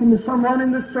is talking to someone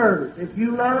in the service. If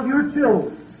you love your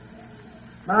children,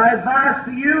 my advice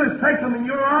to you is take them in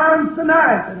your arms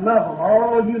tonight and love them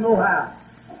all you know how.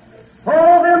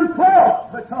 Hold them close,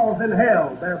 because in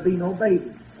hell there'll be no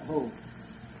babies to hold.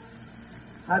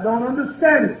 I don't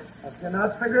understand it. I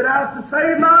cannot figure it out to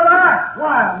save my life.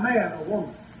 Why a man or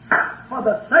woman, for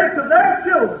the sake of their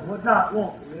children, would not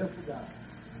want to live for God.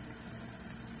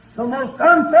 The most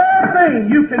unfair thing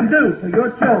you can do to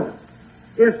your children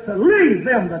is to leave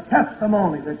them the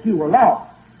testimony that you were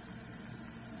lost.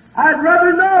 I'd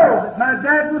rather know that my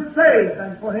dad was saved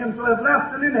than for him to have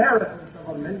left an inheritance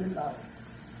of $1 million.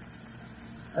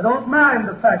 I don't mind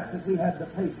the fact that we had to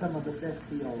pay some of the debts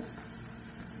he owed.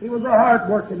 He was a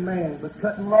hard-working man, but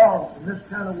cutting logs in this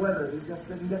kind of weather, he just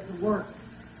didn't get to work.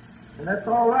 And that's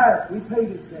all right. We paid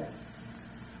his debt.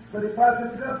 But if I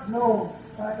could have just known,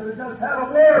 if I could have just had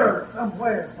a word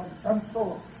somewhere from some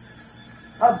source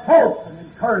of hope and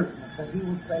encouragement that he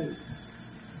was saved.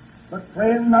 But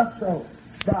friend, not so.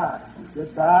 Goodbye,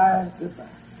 goodbye, goodbye.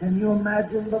 Can you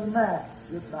imagine the mass?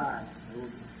 Goodbye.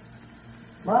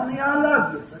 Mommy, I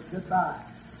love you, but goodbye.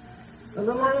 The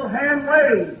little old hand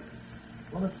waves.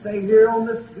 Want to stay here on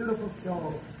this beautiful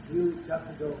shore. You've got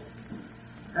to go.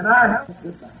 And I have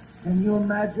goodbye. Can you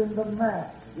imagine the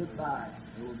mass? Goodbye.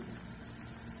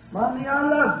 Mommy, I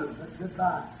love you, but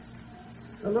goodbye.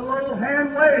 The little old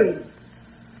hand waves.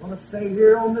 Want to stay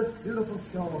here on this beautiful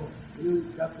shore.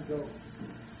 You've got to go.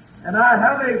 And I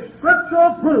have a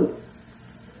scriptural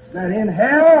proof that in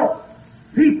hell,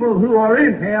 people who are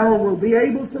in hell will be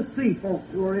able to see folks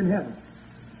who are in heaven.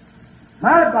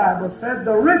 My Bible said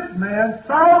the rich man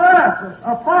saw Lazarus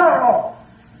afar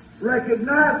off,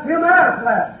 recognized him as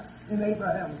Lazarus in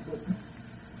Abraham's bosom.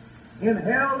 In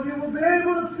hell, you will be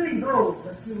able to see those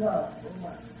that you love so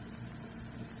much.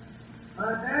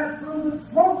 My dad, through the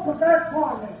smoke of that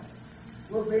torment,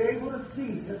 will be able to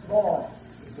see his boy,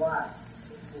 his wife,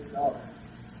 his daughter.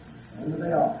 And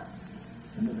they are.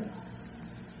 And they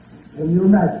are. Can you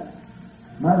imagine?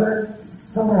 Mother,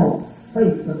 come on,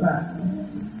 face the fact.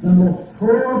 The most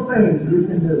cruel thing you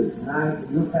can do tonight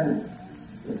in your family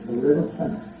is to live a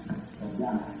sinner of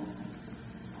God.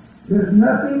 There's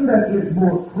nothing that is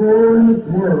more cruel in this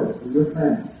world for your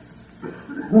family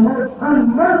the most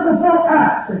unmerciful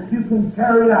act that you can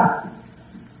carry out,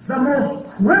 the most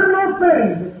criminal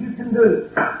thing that you can do,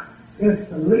 is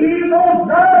to leave those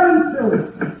dying children,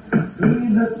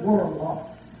 leave this world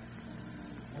lost,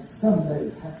 and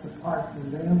someday have to part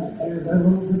from them and hear their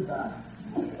little goodbye.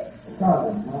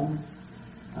 Sorry, Mom.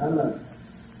 I love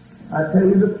you. I tell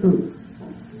you the truth.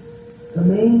 To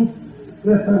me, if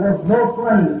there was no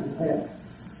flames in hell,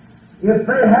 if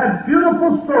they had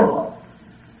beautiful sofas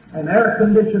and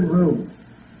air-conditioned rooms,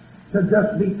 to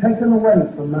just be taken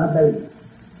away from my baby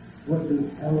would be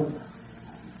hell enough.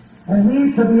 And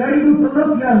me to be able to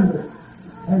look yonder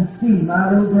and see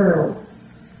my little girl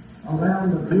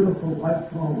around the beautiful white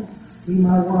throne, see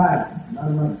my wife, my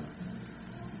mother,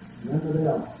 never they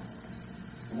are.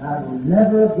 And I will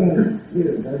never again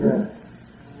hear their voice.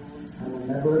 I will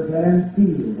never again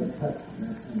feel the touch of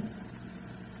their hand.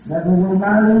 Never will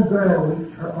my little girl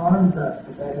reach her arms up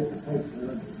to daddy to take her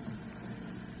again,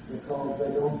 because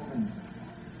they don't come.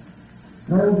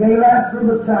 No gay laughter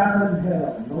of a child in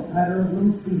hell, no patter of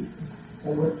little feet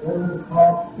that would go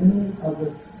across any of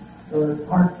the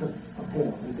parts of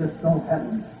hell. They just don't have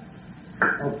them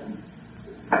there. Okay.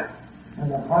 And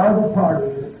the horrible part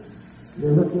is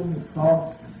you're looking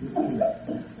across the sea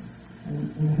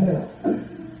in hell.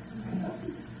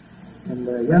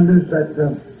 And yonder's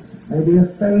that maybe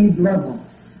a saved loved one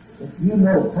that you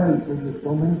know prayed for you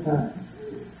so many times.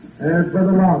 There's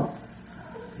Brother Lawrence.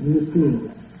 You see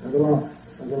him. Brother Lawrence.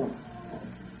 Brother Lawrence.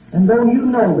 And though you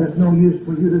know there's no use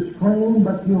for you to scream,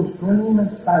 but you'll scream in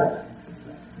spite of it.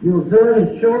 You'll do it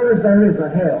as sure as there is a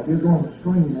hell. You're going to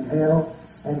scream in hell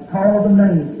and call the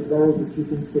names of those that you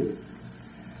can see.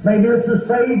 Maybe it's a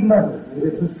saved mother. Maybe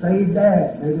it's a saved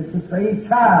dad. Maybe it's a saved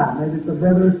child. Maybe it's a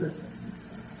brother or sister.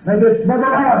 Maybe it's Brother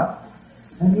Lawrence.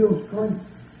 And you'll scream,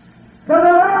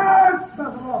 Brother Lawrence,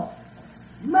 Brother Lawrence.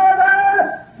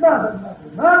 Mother, mother,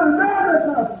 mother, mother, mother,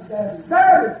 mother, daddy,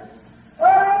 daddy.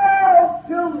 Oh,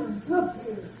 children, look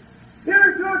here.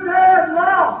 Here's your dad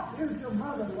lost. Here's your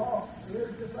mother lost.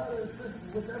 Here's your brother or sister,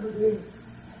 whichever it is.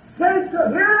 Can't you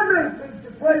hear me? Can't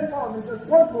you pray for me just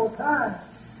one more time?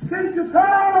 Can't you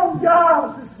call on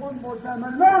God just one more time? I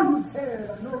know you cared.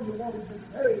 I know you wanted to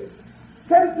save.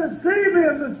 Can't you see me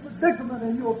in this predicament?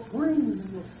 And you'll scream and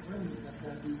you'll scream.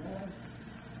 That's be there.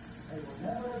 They will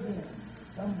never again.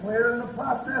 Somewhere in the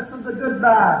process of the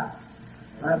goodbye,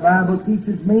 my Bible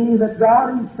teaches me that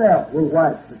God Himself will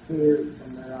wipe the tears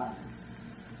from their eyes,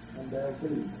 and they'll be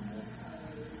in their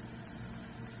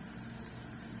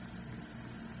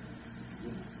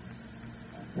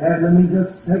eyes. And let me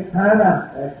just take time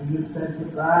out after you said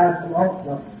goodbye to lost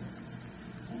loved ones,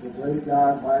 and the way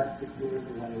God wipes the tears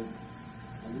away.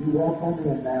 And you walk on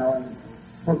in now and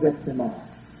forget them all.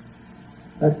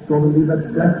 That's going to be the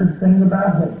blessed thing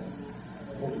about heaven.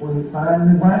 Is when He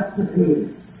finally wipes the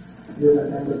tears, you'll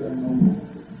remember them no more.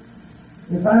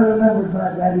 If I remembered my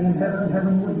daddy in heaven,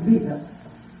 heaven wouldn't be heaven.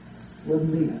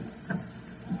 Wouldn't be heaven.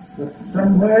 But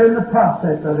somewhere in the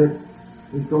process of it,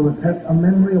 He's going to take a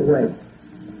memory away.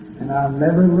 And I'll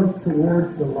never look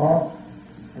towards the lost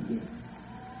again.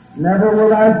 Never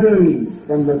will I gaze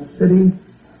from the city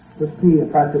to see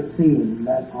if I could see Him in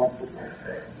that awful place.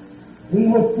 He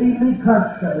will see me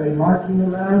constantly marching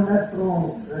around that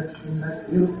throne, dressed in that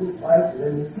beautiful white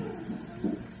linen.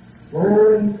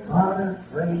 Glory, honor,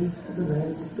 praise to the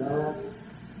name of God.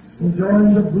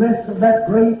 Enjoying the bliss of that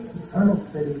great eternal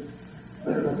city.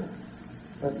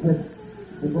 But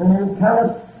his old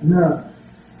callous nerve,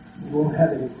 he won't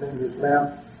have any fingers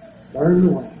left. Burned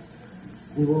away.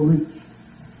 He will reach.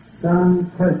 Son,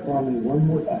 pray for me one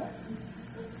more time.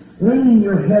 Lean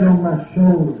your head on my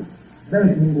shoulder.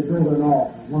 Beg me to go to an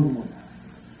altar one more time.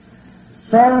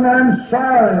 Son, I'm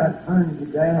sorry I turned you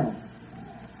down.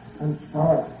 I'm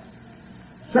sorry.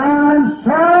 Son, I'm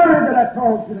sorry that I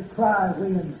caused you to cry away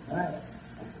in the past.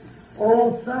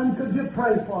 Oh, son, could you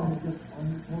pray for me just one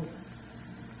more time?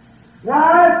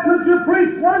 Why could you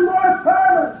preach one more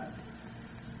sermon?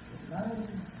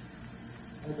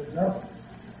 No.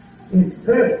 It's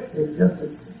fixed. It's just a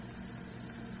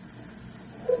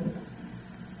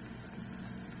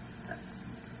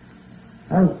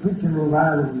I was preaching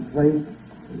revival in the place.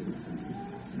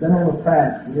 Then on a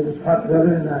fast, and it was hot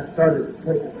weather, and I started to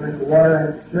take a drink of water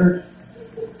at the church.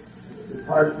 The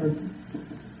parsonage,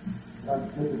 started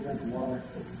to take a drink of water.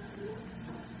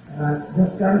 And I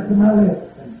just got it to my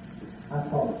lips, and I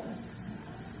thought it.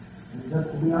 And just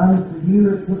to be honest with you,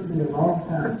 it took me a long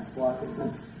time before I could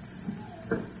drink it.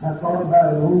 I thought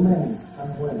about an old man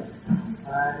somewhere.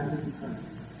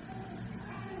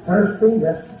 Thirsty,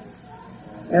 yes.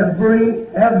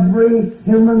 Every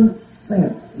human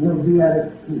sense will be at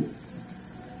its peak.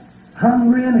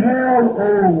 Hungry in hell,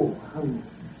 oh, hungry.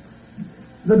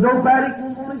 The dope addict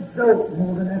will want his dope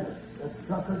more than ever. The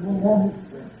trucker will want his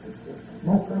drink. The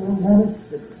smoker will want his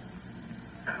cigarette.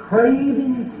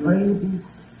 Craving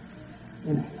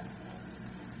in hell.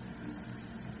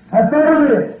 I thought of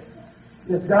this.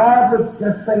 If God would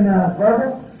just say, now,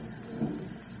 brother,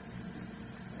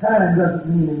 time doesn't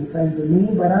mean anything to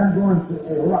me, but I'm going to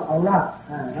a lot of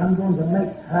time. I'm going to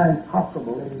make time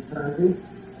possible in eternity.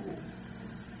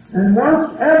 And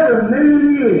once every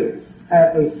million years,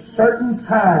 at a certain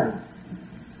time,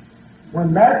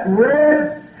 when that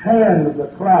red hand of the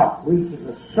clock reaches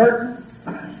a certain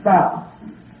spot,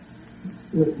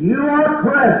 if you are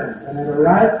present and in the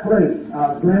right place,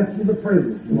 I'll grant you the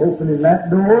privilege of opening that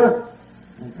door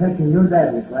and taking your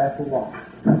daddy a glass of water.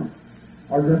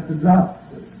 Or just a drop.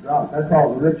 That's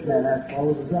all the rich man asked for,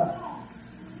 was a drop.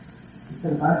 He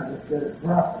said, if I could just get a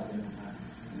drop.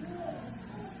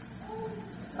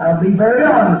 I'll be very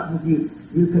honest with you.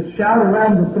 You could shout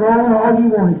around the throne all you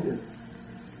wanted to.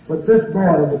 But this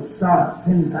boy would start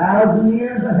 10,000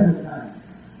 years ahead of time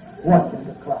watching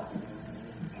the clock.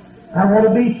 I want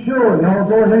to be sure y'all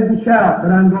go ahead and shout,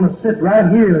 but I'm going to sit right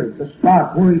here at the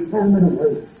spot where he told me to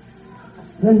wait.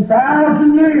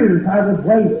 10,000 years I would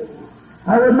wait.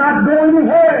 I would not go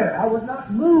anywhere. I would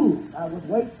not move. I would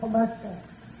wait for my chance.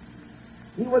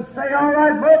 He would say, all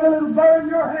right, brother, it'll burn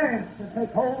your hands to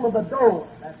take hold of the door.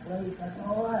 That's all right. That's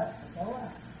all right.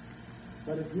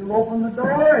 But if you open the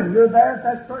door and you're there at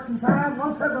that certain time,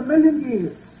 once every million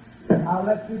years, I'll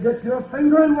let you dip your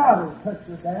finger in water and touch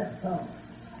your dad's tongue.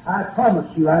 I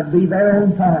promise you I'd be there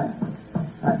on time.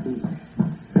 I'd be there.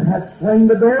 I'd swing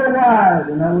the door wide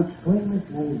and I would swing his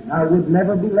name. I would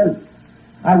never be late.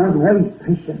 I would wait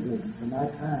patiently for my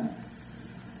time.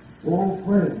 Oh,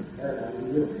 friend, there's a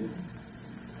real.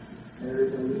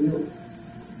 There's a real.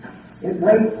 It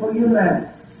waits for you now.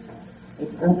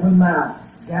 It's open mouth,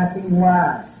 gaping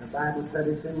wide. The Bible said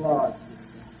it's enlarged.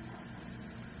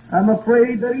 I'm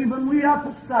afraid that even we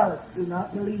apostolics do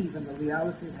not believe in the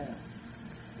reality of hell.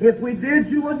 If we did,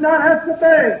 you would not have to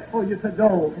beg for you to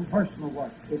go in personal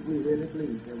work if we really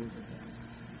believed there was a hell.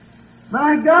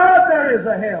 My God, there is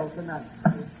a hell tonight.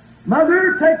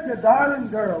 Mother, take your darling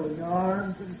girl in your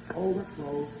arms and hold her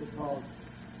close, because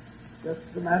it's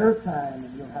just a matter of time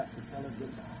and you'll have to tell her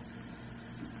goodbye.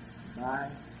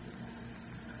 Bye.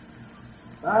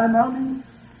 Bye, Mommy.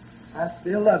 I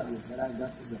still love you, but I've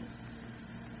got to go.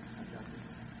 I've got to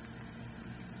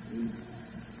go.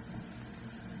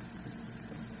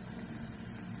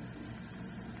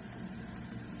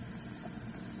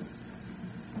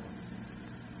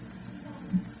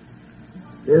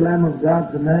 Dear Lamb of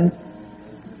God, tonight,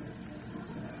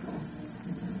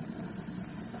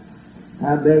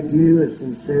 I beg you as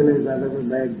sincerely as I've ever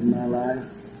begged in my life,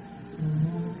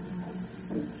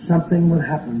 something would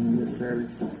happen in this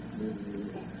service.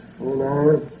 Oh,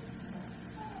 Lord.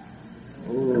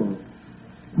 Oh, Lord.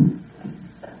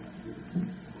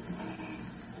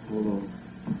 Oh, Lord.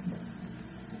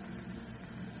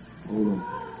 Oh, Lord.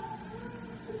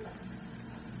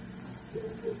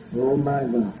 Oh, my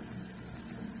God.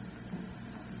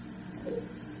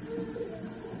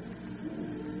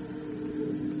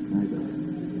 My God.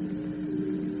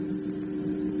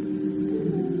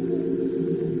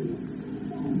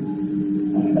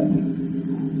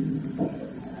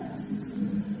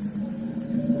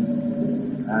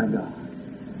 My God.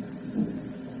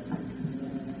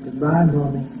 Goodbye,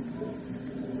 Mommy.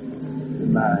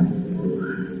 Goodbye.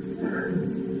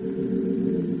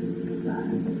 Goodbye.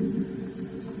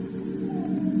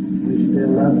 We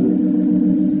still love you.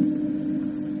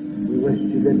 We wish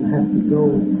you didn't have to go.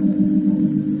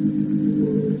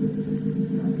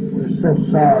 We're so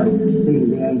sorry to see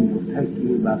the angel take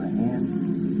you by the hand.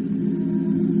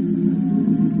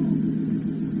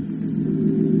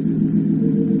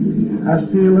 I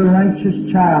see a little anxious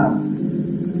child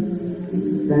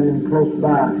standing close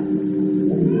by.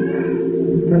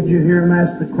 Did you hear him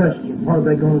ask the question, what are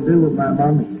they going to do with my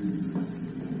mommy?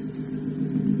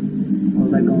 What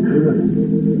are they going to do with her?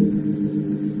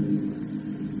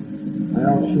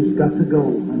 Well, she's got to go,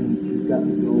 honey. She's got to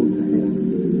go to heaven.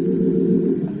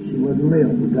 She wouldn't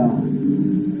live for God.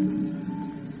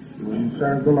 She wouldn't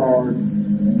serve the Lord.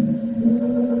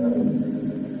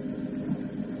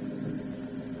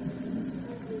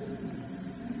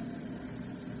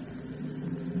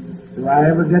 Do I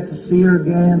ever get to see her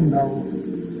again? No.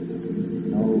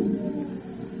 No.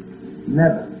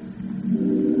 Never.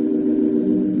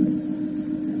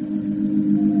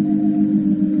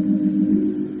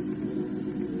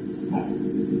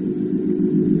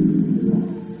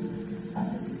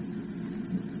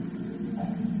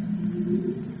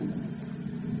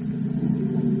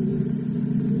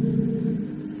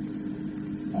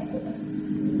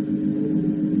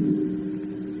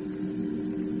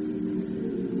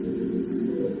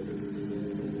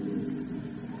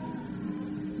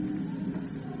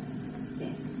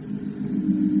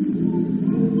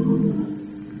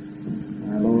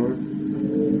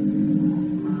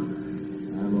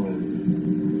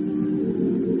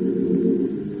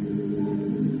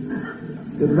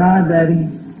 Goodbye, Daddy.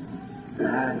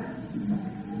 Bye.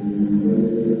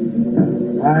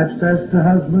 Wife says to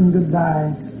husband,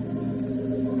 goodbye.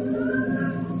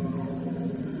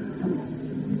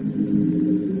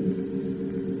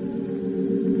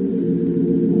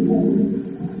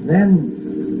 Then,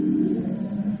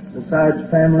 besides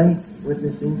family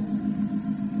witnessing,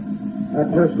 I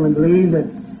personally believe that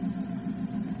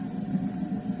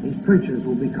these preachers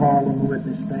will be called on the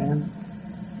witness stand.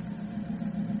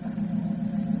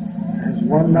 As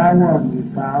one by one you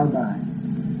file by.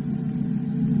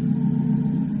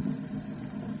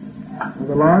 For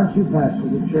the Lawrence U. pastor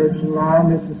of the church in Laurel,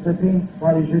 Mississippi,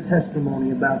 what is your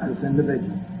testimony about this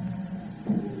individual?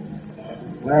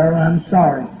 Well, I'm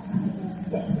sorry.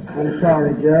 I'm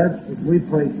sorry, Judge, but we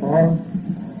prayed for them.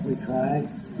 We tried.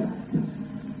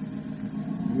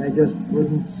 And they just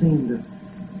wouldn't seem to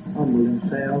humble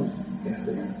themselves.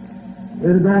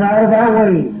 We'd have gone out of our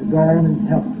way to go on and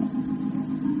help them.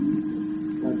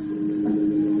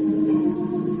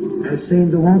 But they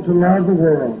seem to want to love the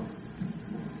world.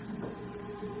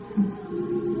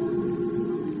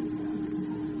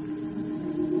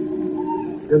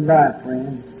 Goodbye,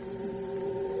 friend.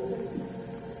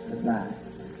 Goodbye.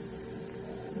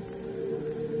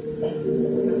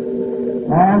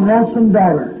 Long, lonesome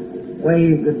daughter,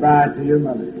 wave goodbye to your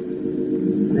mother.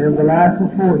 Live the life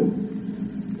before you.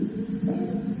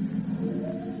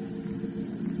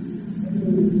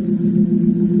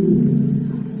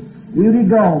 Beauty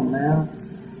gone now.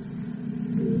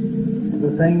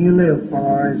 The thing you lived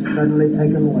for is suddenly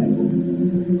taken away.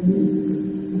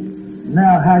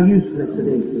 Now how useless it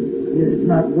is. It's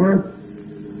not worth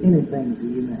anything to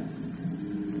you now.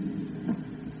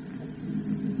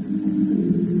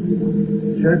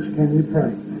 Church, can you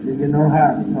pray? Do you know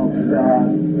how to talk to God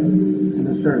in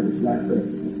a service like this?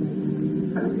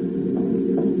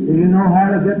 Do you know how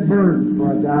to get burdened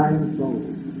for a dying soul?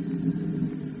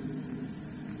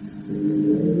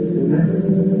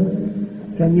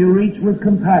 Can you reach with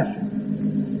compassion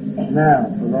now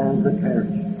for those that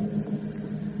perish?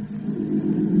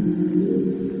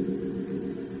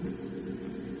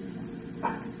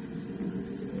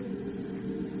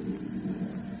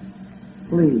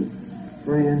 Please,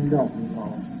 friend, don't be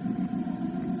lost.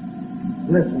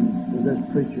 Listen to this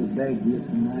preacher beg you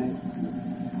tonight.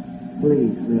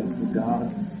 Please live for God.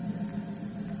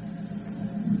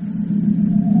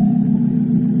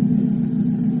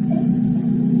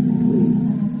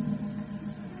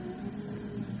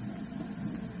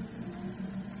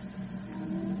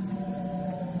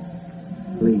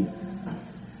 Please.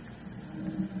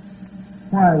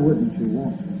 Why wouldn't you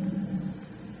want to?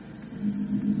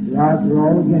 The odds are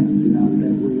all against you out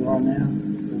there where you are now.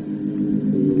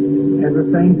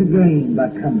 Everything to gain by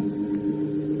coming.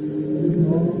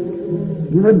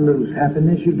 You wouldn't lose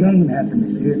happiness, you gain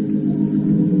happiness here.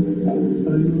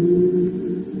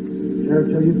 Church,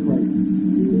 are you praying?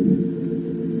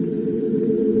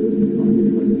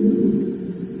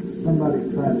 Somebody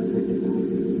try to take it out.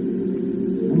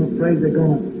 I'm afraid they're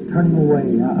going to turn him away.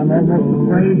 I'm almost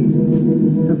afraid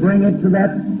to bring it to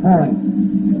that point.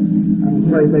 I'm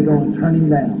afraid they're going to turn him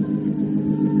down.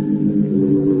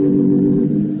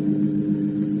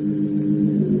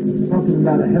 Talking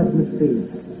about a helpless feeling.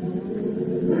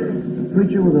 A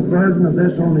preacher with a burden of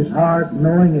this on his heart,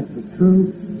 knowing it's the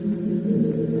truth,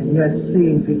 and yet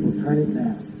seeing people turn it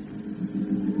down.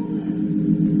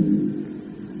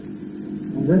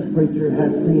 And this preacher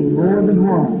has seen more than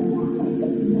one.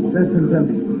 Listen to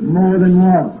me. More than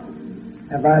one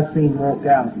have I seen walk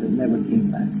out that never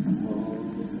came back.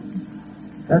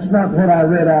 That's not what I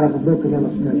read out of the book of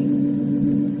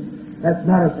illustration. That's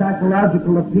not a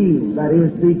psychological appeal. That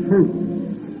is the truth.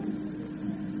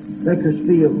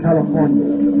 Bakersfield, California.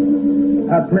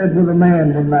 I pled with a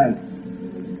man one night.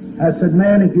 I said,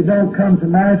 man, if you don't come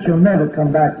tonight, you'll never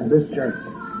come back to this church.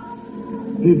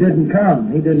 He didn't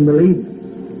come. He didn't believe it.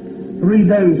 3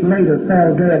 days later,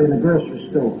 fell dead in a grocery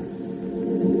store.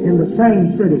 In the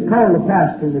same city. Call the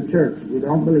pastor in the church if you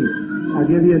don't believe it. I'll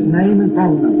give you his name and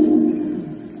phone number.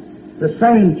 The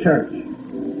same church.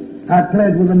 I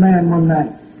pled with a man one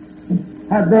night.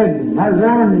 I begged him. I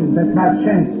warned him that by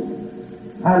chance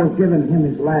I was giving him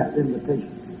his last invitation.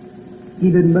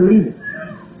 He didn't believe it.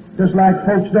 Just like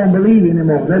folks don't believe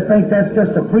anymore. They think that's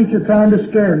just a preacher trying to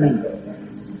scare me.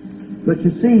 But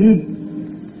you see, he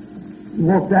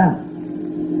walked out.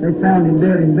 They found him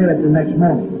dead in bed the next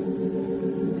morning.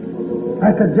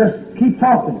 I could just keep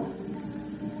talking.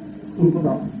 Keep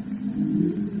talking.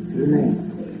 Your name.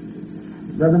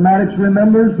 Brother Maddox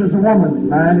remembers there's a woman of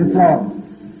mine in Florida.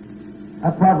 I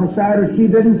prophesied her she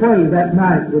didn't pray that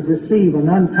night would receive an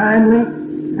untimely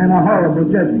and a horrible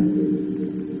judgment.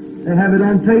 They have it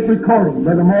on tape recording.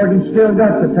 Brother Morgan still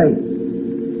got the tape.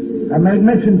 I made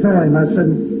mention to him. I said,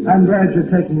 I'm glad you're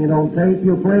taking it on tape.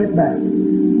 You'll play it back.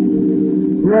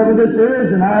 Whoever this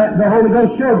is, and the Holy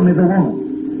Ghost showed me the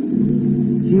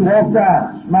woman. She walked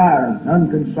out, smiling,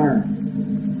 unconcerned.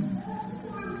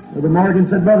 Brother Morgan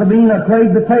said, Brother Bean, I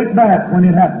played the tape back when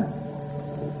it happened.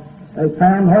 They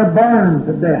found her burned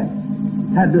to death.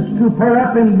 Had to scoop her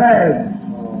up in bags,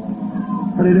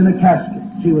 put it in a casket.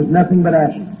 She was nothing but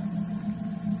ashes.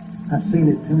 I've seen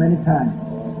it too many times.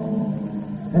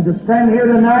 And to stand here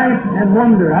tonight and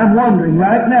wonder, I'm wondering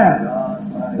right now,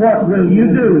 what will you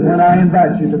do when I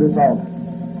invite you to this altar?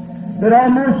 It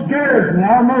almost scares me.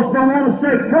 I almost don't want to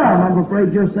say come. I'm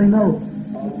afraid you'll say no.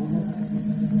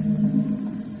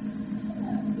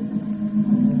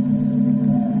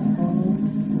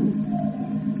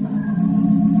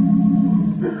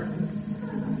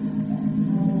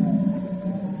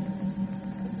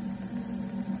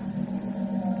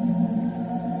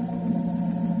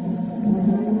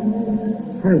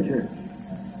 Preacher,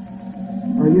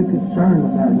 are you concerned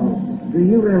about those? Do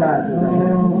you realize that?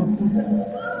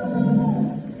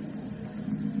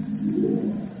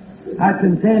 I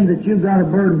contend that you've got a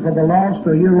burden for the lost,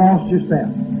 or you're lost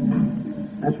yourself.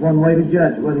 That's one way to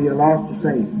judge whether you're lost or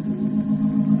saved.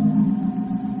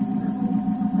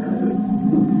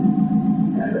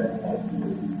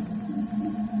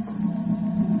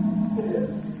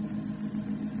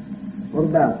 What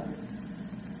about it?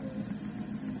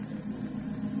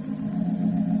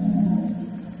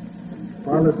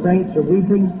 While the saints are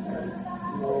weeping,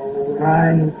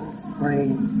 crying,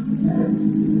 praying.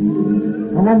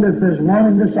 I wonder if there's one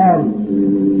in this audience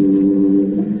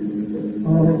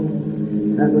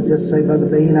that would just say, Brother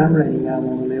Bean, I'm ready. I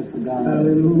want to live for God.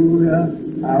 Hallelujah.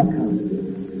 I'll come.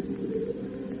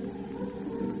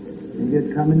 And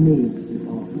you'd come in need.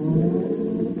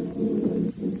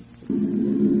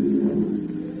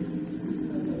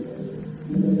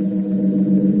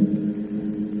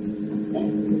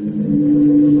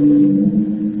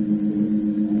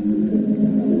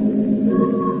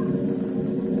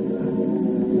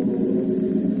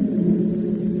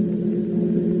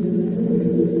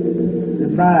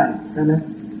 Goodbye, sinner.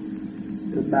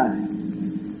 Goodbye.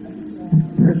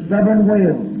 Your stubborn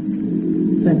will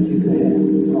sent you to hell.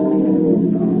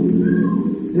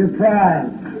 Your pride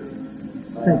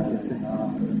sent you to hell.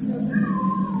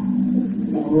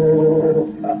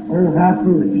 Oh, how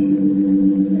foolish.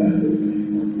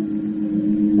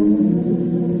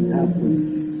 How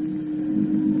foolish.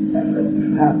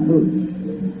 How foolish.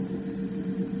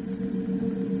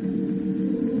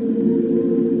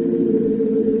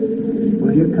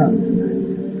 Will you come tonight?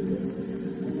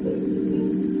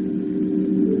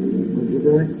 Would you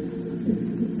do it?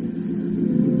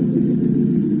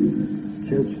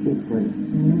 Church, keep praying.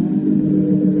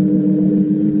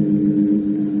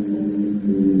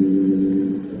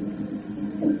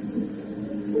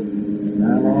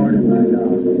 My Lord and my God.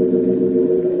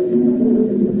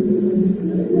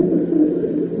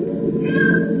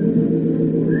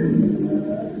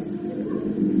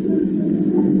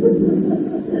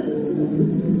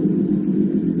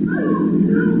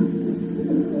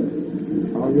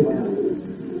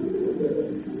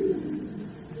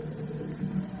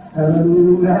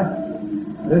 Hallelujah.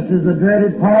 This is the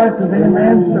dreaded part of any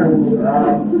man's sermon.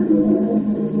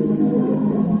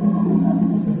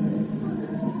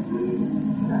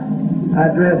 I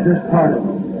dread this part of it.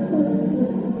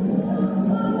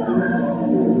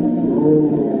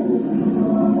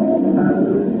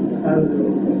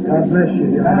 God bless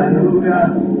you. Hallelujah.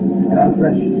 God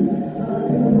bless you.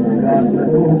 God bless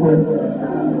you.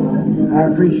 I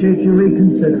appreciate you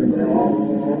reconsidering.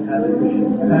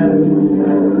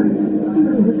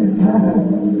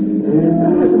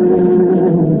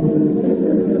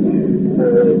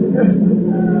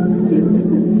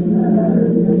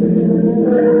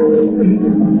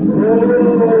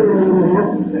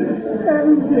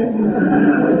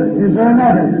 Is there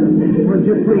another? Would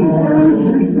you please?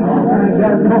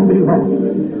 God, don't be lost.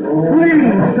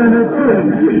 Please, sinner,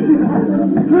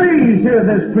 please hear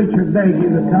this preacher beg you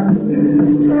to come.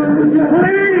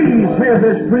 Please hear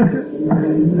this preacher.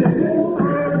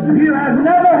 You have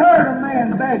never heard a man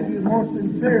beg you more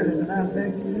sincerely than I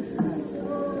beg you this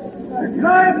time.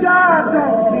 My God,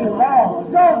 don't be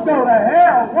lost. Don't go to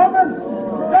hell, woman.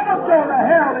 Don't go to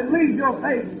hell and leave your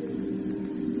faith.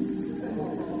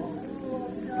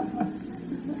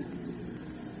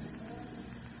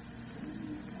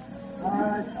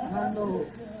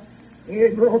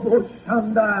 Ebro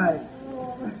Shandai,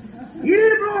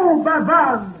 Ebro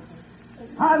Baban,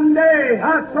 Hande,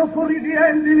 Hatopuri di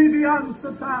Endi Libian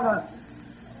Satara,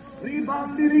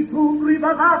 Ribandiri kun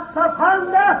ribadassa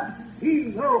panda,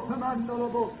 io comando lo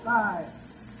bossai.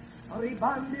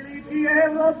 Ribandiri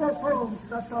piero popon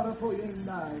statara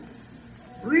poiendai.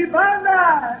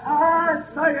 Ribandai,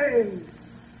 asai.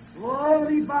 O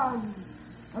riband,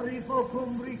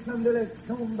 ripocum ricandele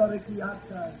sonda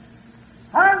rechiata.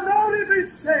 Andori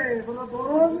bisse,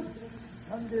 volabon,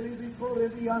 andeli bicore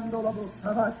viando la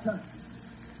bossavaccia.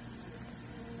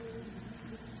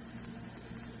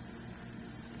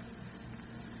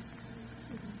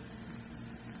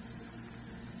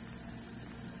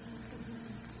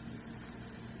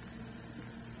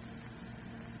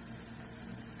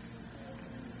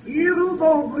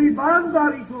 Irudo ribanda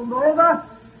ricondova,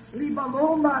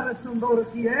 ribamomba resondore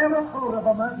chiero, ora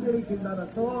bamande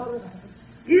ricindaratore,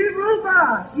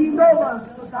 Iruba, Indovan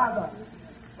sotada,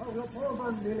 ora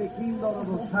povan delle kindora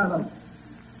bossava.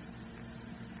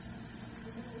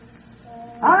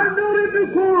 Anduri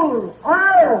bukul,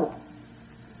 oh,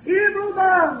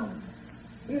 Iruban,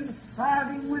 in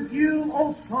fighting with you,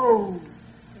 O soul,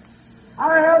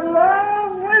 I have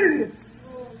long waited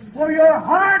for your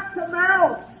heart to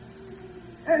melt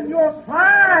and your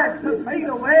pride to fade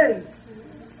away,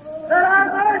 that I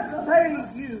might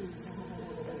save you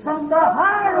from the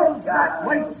horrors that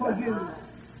wait for you.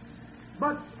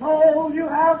 But soul, you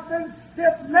have been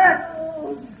stiff-necked.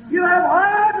 You have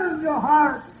hardened your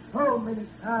heart so many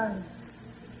times.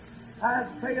 I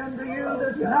say unto you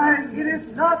this night, it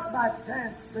is not by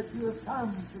chance that you have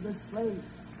come to this place.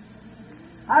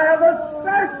 I have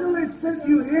especially sent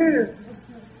you here,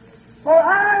 for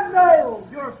I know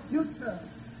your future.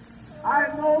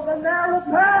 I know the narrow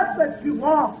path that you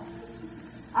walk.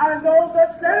 I know the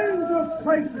dangerous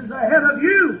places ahead of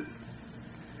you.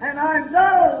 And I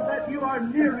know that you are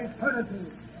near eternity.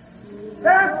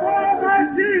 Therefore,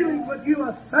 my dealing with you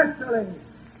especially,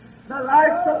 the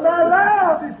lights of my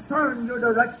love is turned your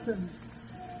direction.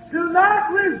 Do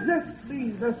not resist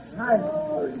me this night.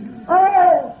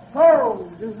 Oh, soul,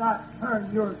 do not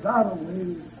turn your God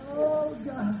away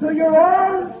to your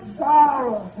own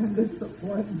sorrow and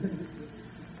disappointment.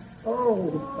 Oh,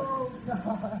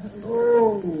 God.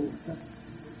 Oh,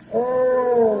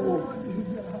 oh,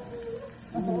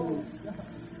 oh,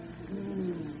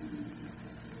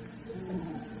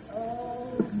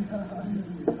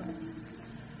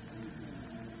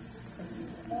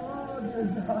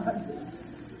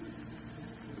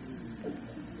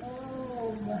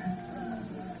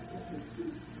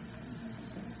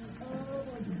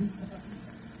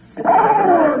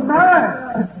 oh,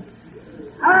 my!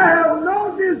 I have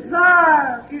no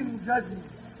desire in judgment.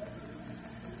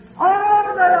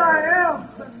 All that I am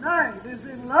tonight is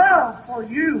in love for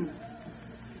you.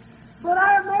 But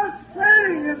I must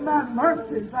say in my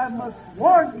mercies, I must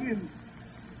warn you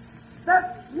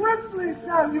that swiftly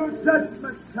shall your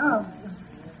judgment come.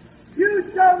 You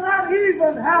shall not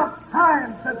even have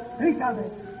time to think of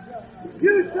it.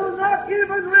 You shall not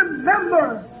even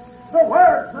remember the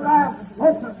words that I have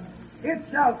spoken. It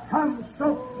shall come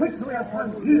so quickly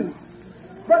upon you.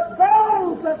 But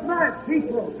those of my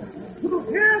people who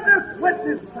hear this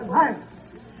witness tonight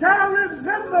shall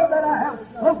remember that I have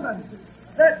spoken,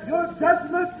 that your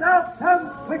judgment shall come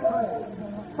quickly.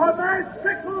 For my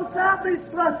sickle shall be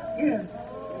thrust in,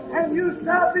 and you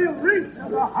shall be reaped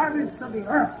of the harvest of the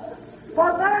earth.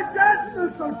 For my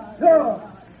judgments are sure.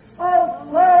 Oh,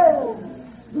 Lord,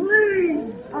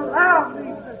 please allow me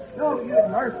to show you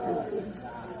mercy.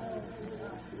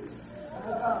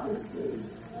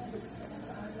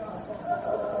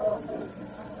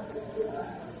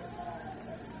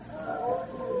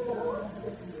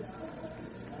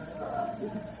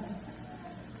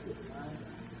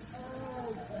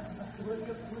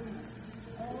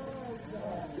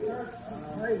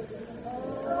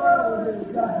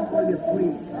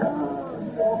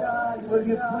 Will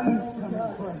you please come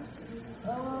and pray?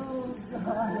 Oh,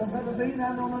 God. Brother Bean, I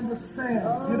don't understand.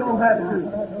 You don't have to.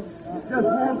 Just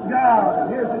want God.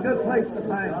 Here's a good place to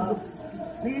find.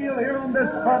 Kneel here on this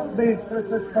front bench, or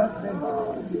this front bench.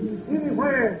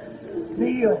 Anywhere,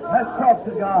 kneel. Let's talk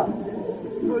to God.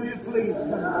 Will you please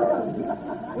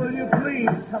come? Will you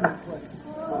please come and pray?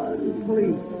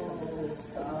 Please.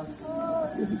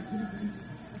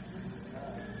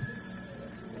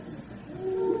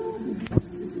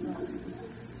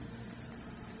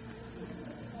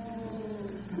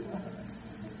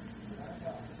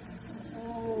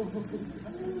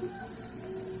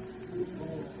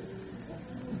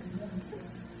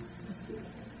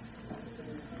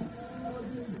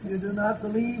 You do not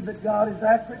believe that God is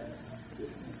accurate?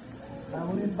 I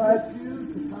will invite you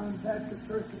to contact the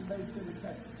person based in the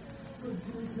text.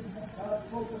 God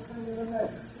spoke a thing in the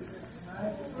letter.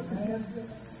 Tonight, the man,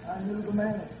 I knew the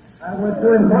man. I went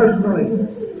to him personally,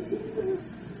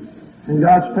 and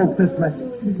God spoke this message.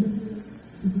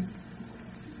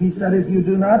 He said, if you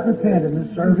do not repent in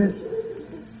this service,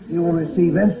 you will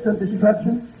receive instant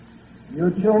destruction. Your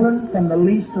children, from the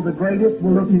least to the greatest,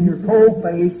 will look in your cold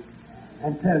face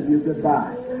and tell you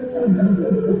goodbye.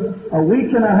 A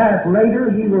week and a half later,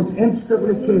 he was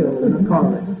instantly killed in a car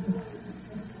wreck.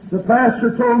 The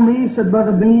pastor told me, he said,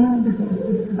 Brother Bean,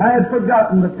 I had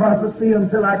forgotten the prophecy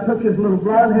until I took his little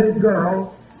blonde-headed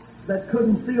girl that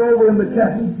couldn't see over in the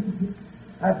chapel.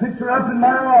 I picked her up in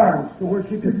my arms to where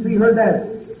she could see her daddy.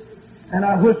 And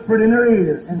I whispered in her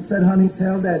ear and said, honey,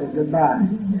 tell Daddy goodbye.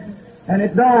 And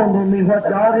it dawned on me what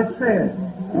God had said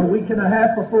a week and a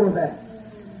half before that.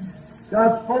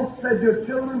 God's folks said your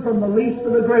children from the least to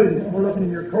the greatest will look in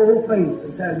your cold face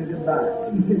and tell you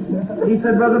goodbye. He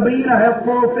said, Brother Bean, I have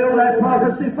fulfilled that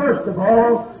prophecy first of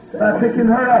all by picking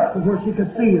her up to where she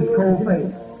could see his cold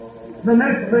face. The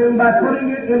next thing by putting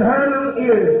it in her little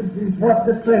ear what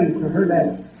to say to her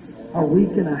daddy. A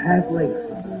week and a half later.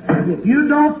 If you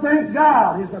don't think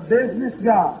God is a business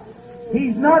God,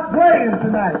 He's not playing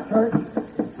tonight, church.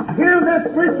 Hear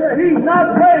this preacher, he's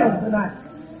not playing tonight.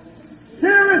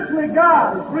 Seriously,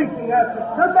 God is reaching after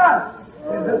somebody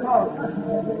in this altar.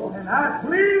 And I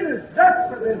plead as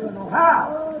desperately as I know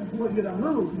how for you to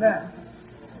move now.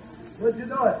 Would you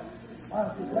do it?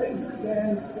 While she plays it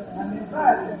again, I'm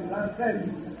inviting you, I'm telling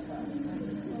you.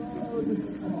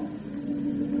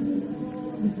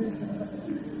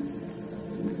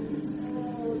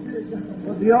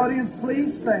 Would the audience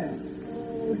please stand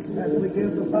as we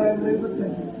give the final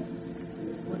invitation?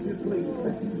 Would you please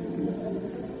stand?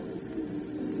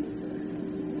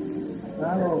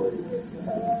 My Lord,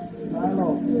 my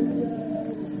Lord,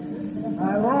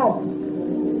 my Lord.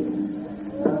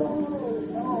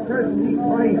 Church, keep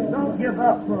praying. Don't give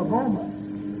up for a moment.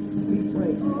 Keep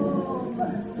praying.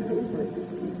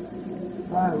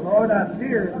 My Lord, I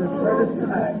fear this service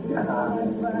tonight.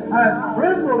 I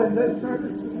tremble in this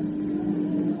service.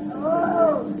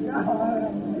 Oh, God.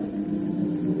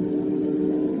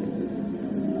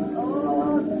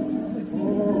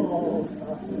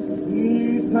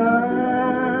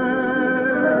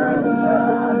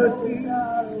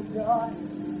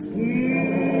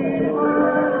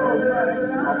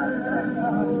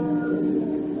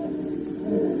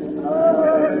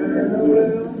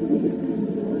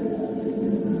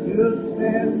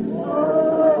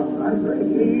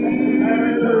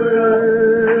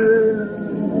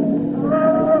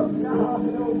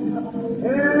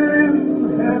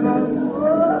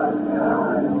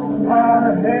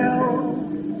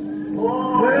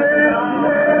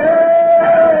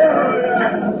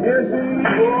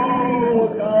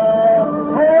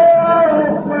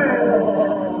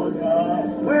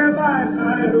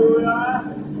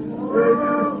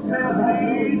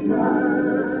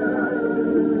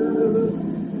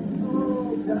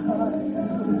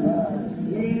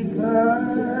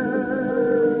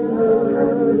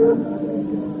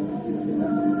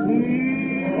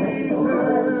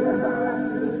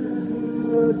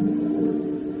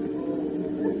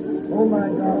 Oh my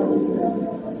God.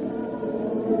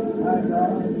 My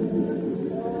God.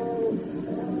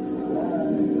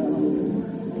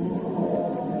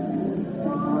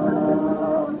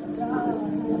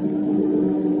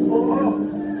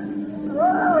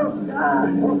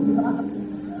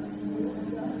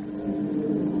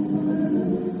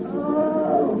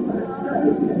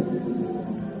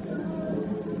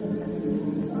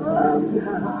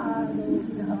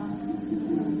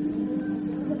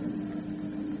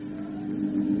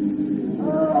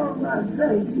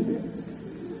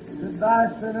 Goodbye,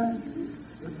 sinner.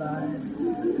 Goodbye.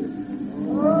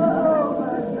 Oh,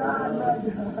 my God, my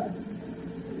God.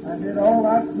 I did all I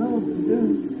knew to do.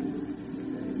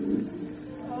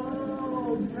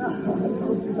 Oh, God,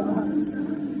 oh, God.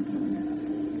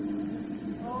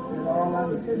 Did all I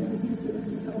could do.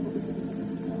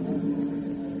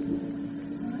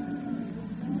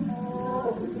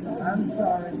 I'm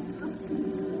sorry.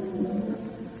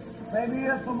 Maybe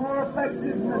if a more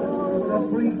effective minister would have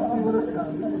preached, he would have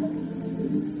come.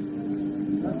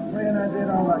 But friend, I did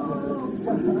all I could do.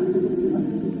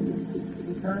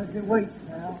 Eternity waits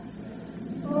now.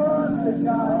 Oh, my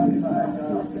God, my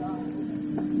God.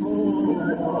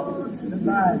 Oh,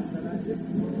 goodbye, sinner.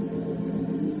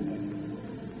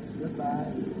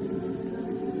 Goodbye.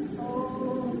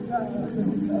 Oh, God, oh,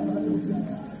 God, oh,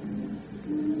 God.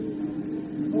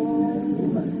 Oh,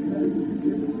 my God.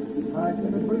 I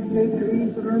can appreciate your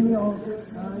ease that are in the altar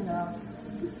crying out.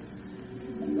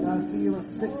 But I feel a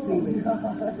sick feeling.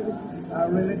 I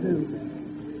really do.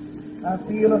 I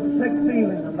feel a sick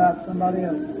feeling about somebody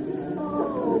else.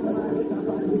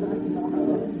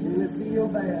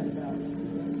 bad about it.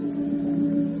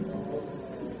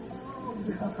 Oh,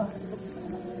 God.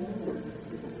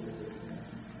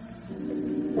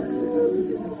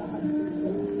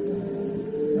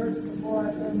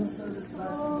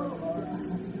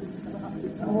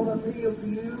 I want to appeal to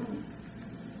you.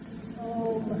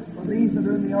 For these that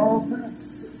are in the altar,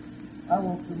 I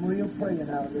want some real praying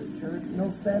out of this church.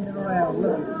 No standing around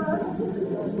looking.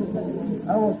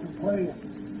 I want some praying.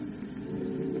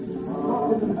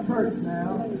 Talk to the church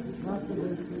now, not the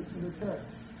visitors to the church.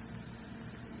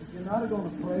 If you're not going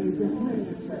to pray, dismiss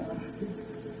yourself.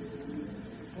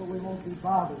 So we won't be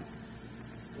bothered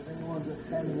with anyone just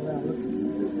standing around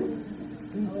looking.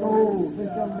 These souls,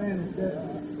 this young man is dead.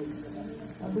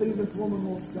 I believe this woman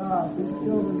wants God. These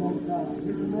children want God.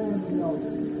 Here's a man in the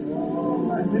altar.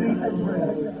 I need to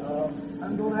pray.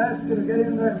 I'm going to ask you to get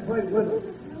in there and pray with us.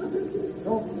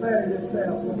 Don't spare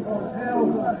yourself. Because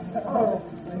hell's a horrible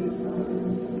place.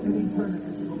 And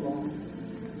eternity so long.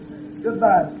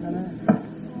 Goodbye, sinner.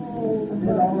 Is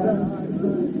it all right?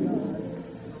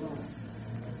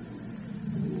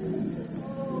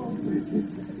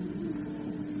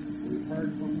 We've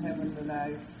heard from heaven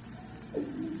tonight.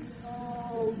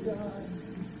 Oh, God.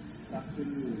 It's up to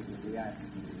you to react.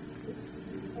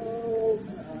 Oh,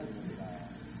 God.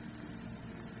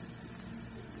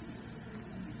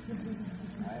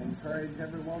 I encourage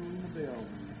everyone in the building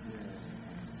here.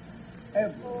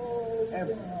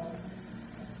 Everyone.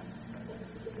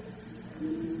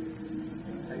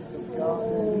 Take the God and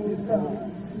He is God.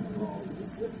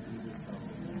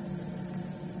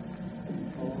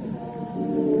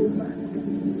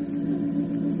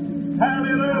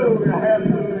 Hallelujah,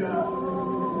 hallelujah.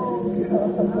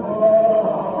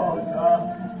 Oh, God.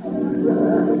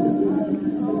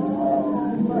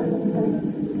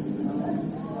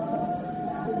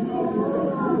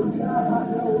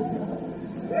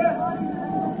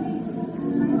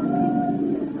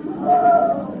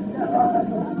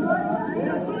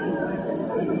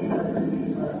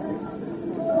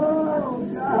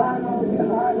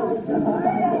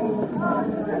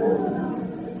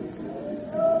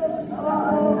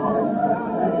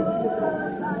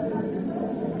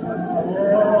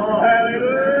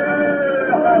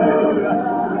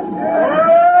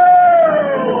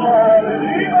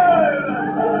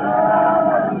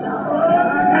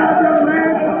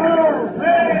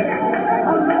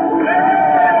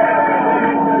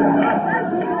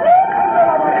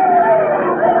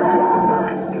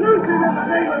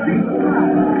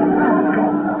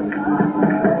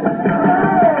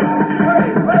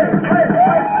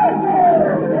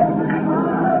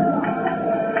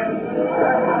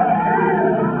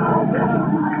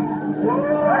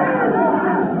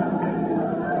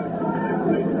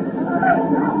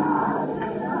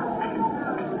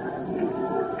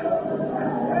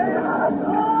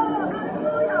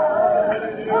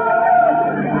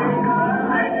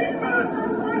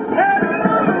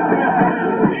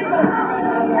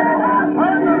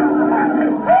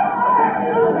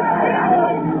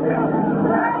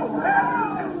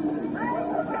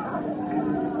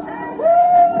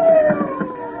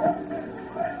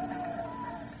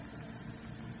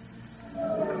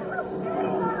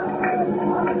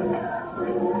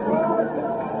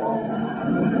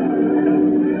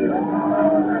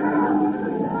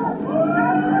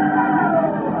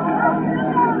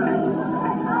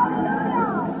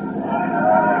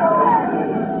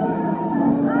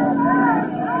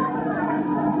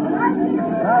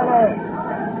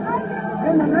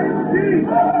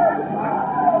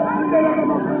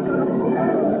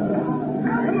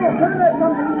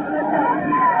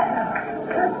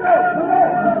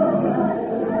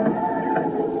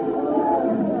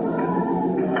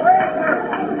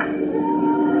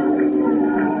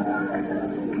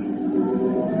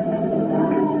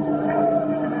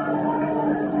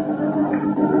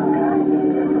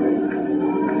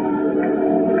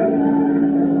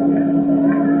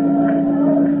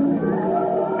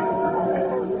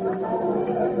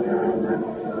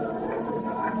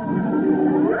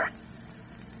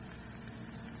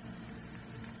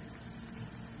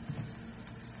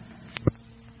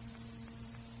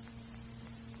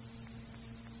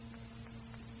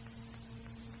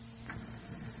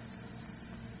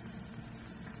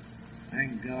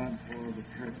 Thank God for the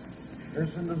presence.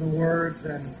 Listen to the words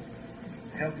and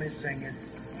help me sing it.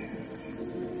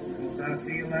 Because I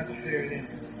feel that spirit in it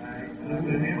tonight.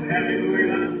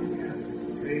 Hallelujah.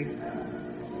 Praise God.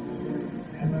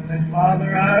 Heavenly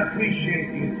Father, I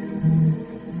appreciate you.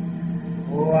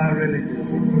 Oh, I really do.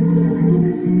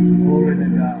 Glory to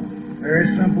God. Very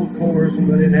simple chorus,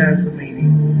 but it has the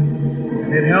meaning.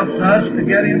 It helps us to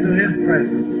get into His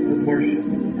presence with worship.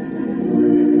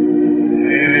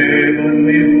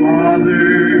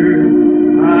 Father,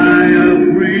 I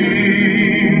appreciate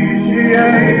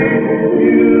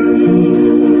you.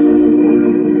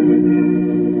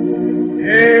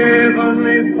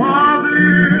 Heavenly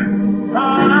Father, I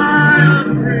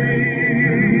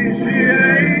appreciate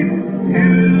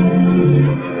you.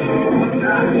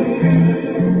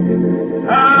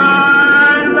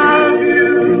 I love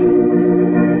you,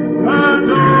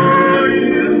 adore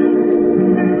you,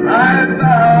 I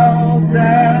bow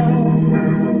down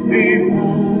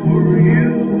before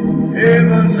you,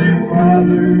 Heavenly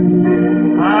Father,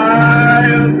 I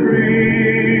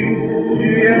appreciate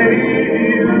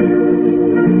you.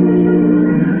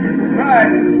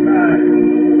 Right, right.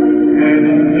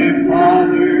 Heavenly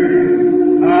Father,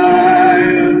 I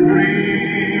appreciate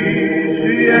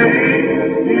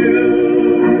you.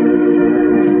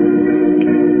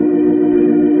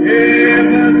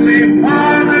 Heavenly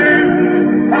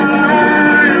Father, I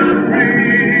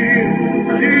appreciate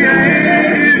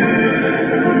you.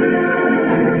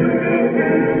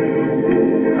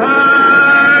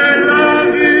 I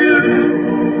love you,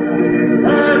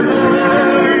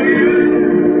 adore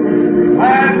you, I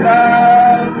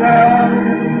bow down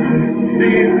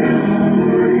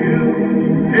before you,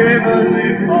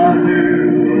 Heavenly Father.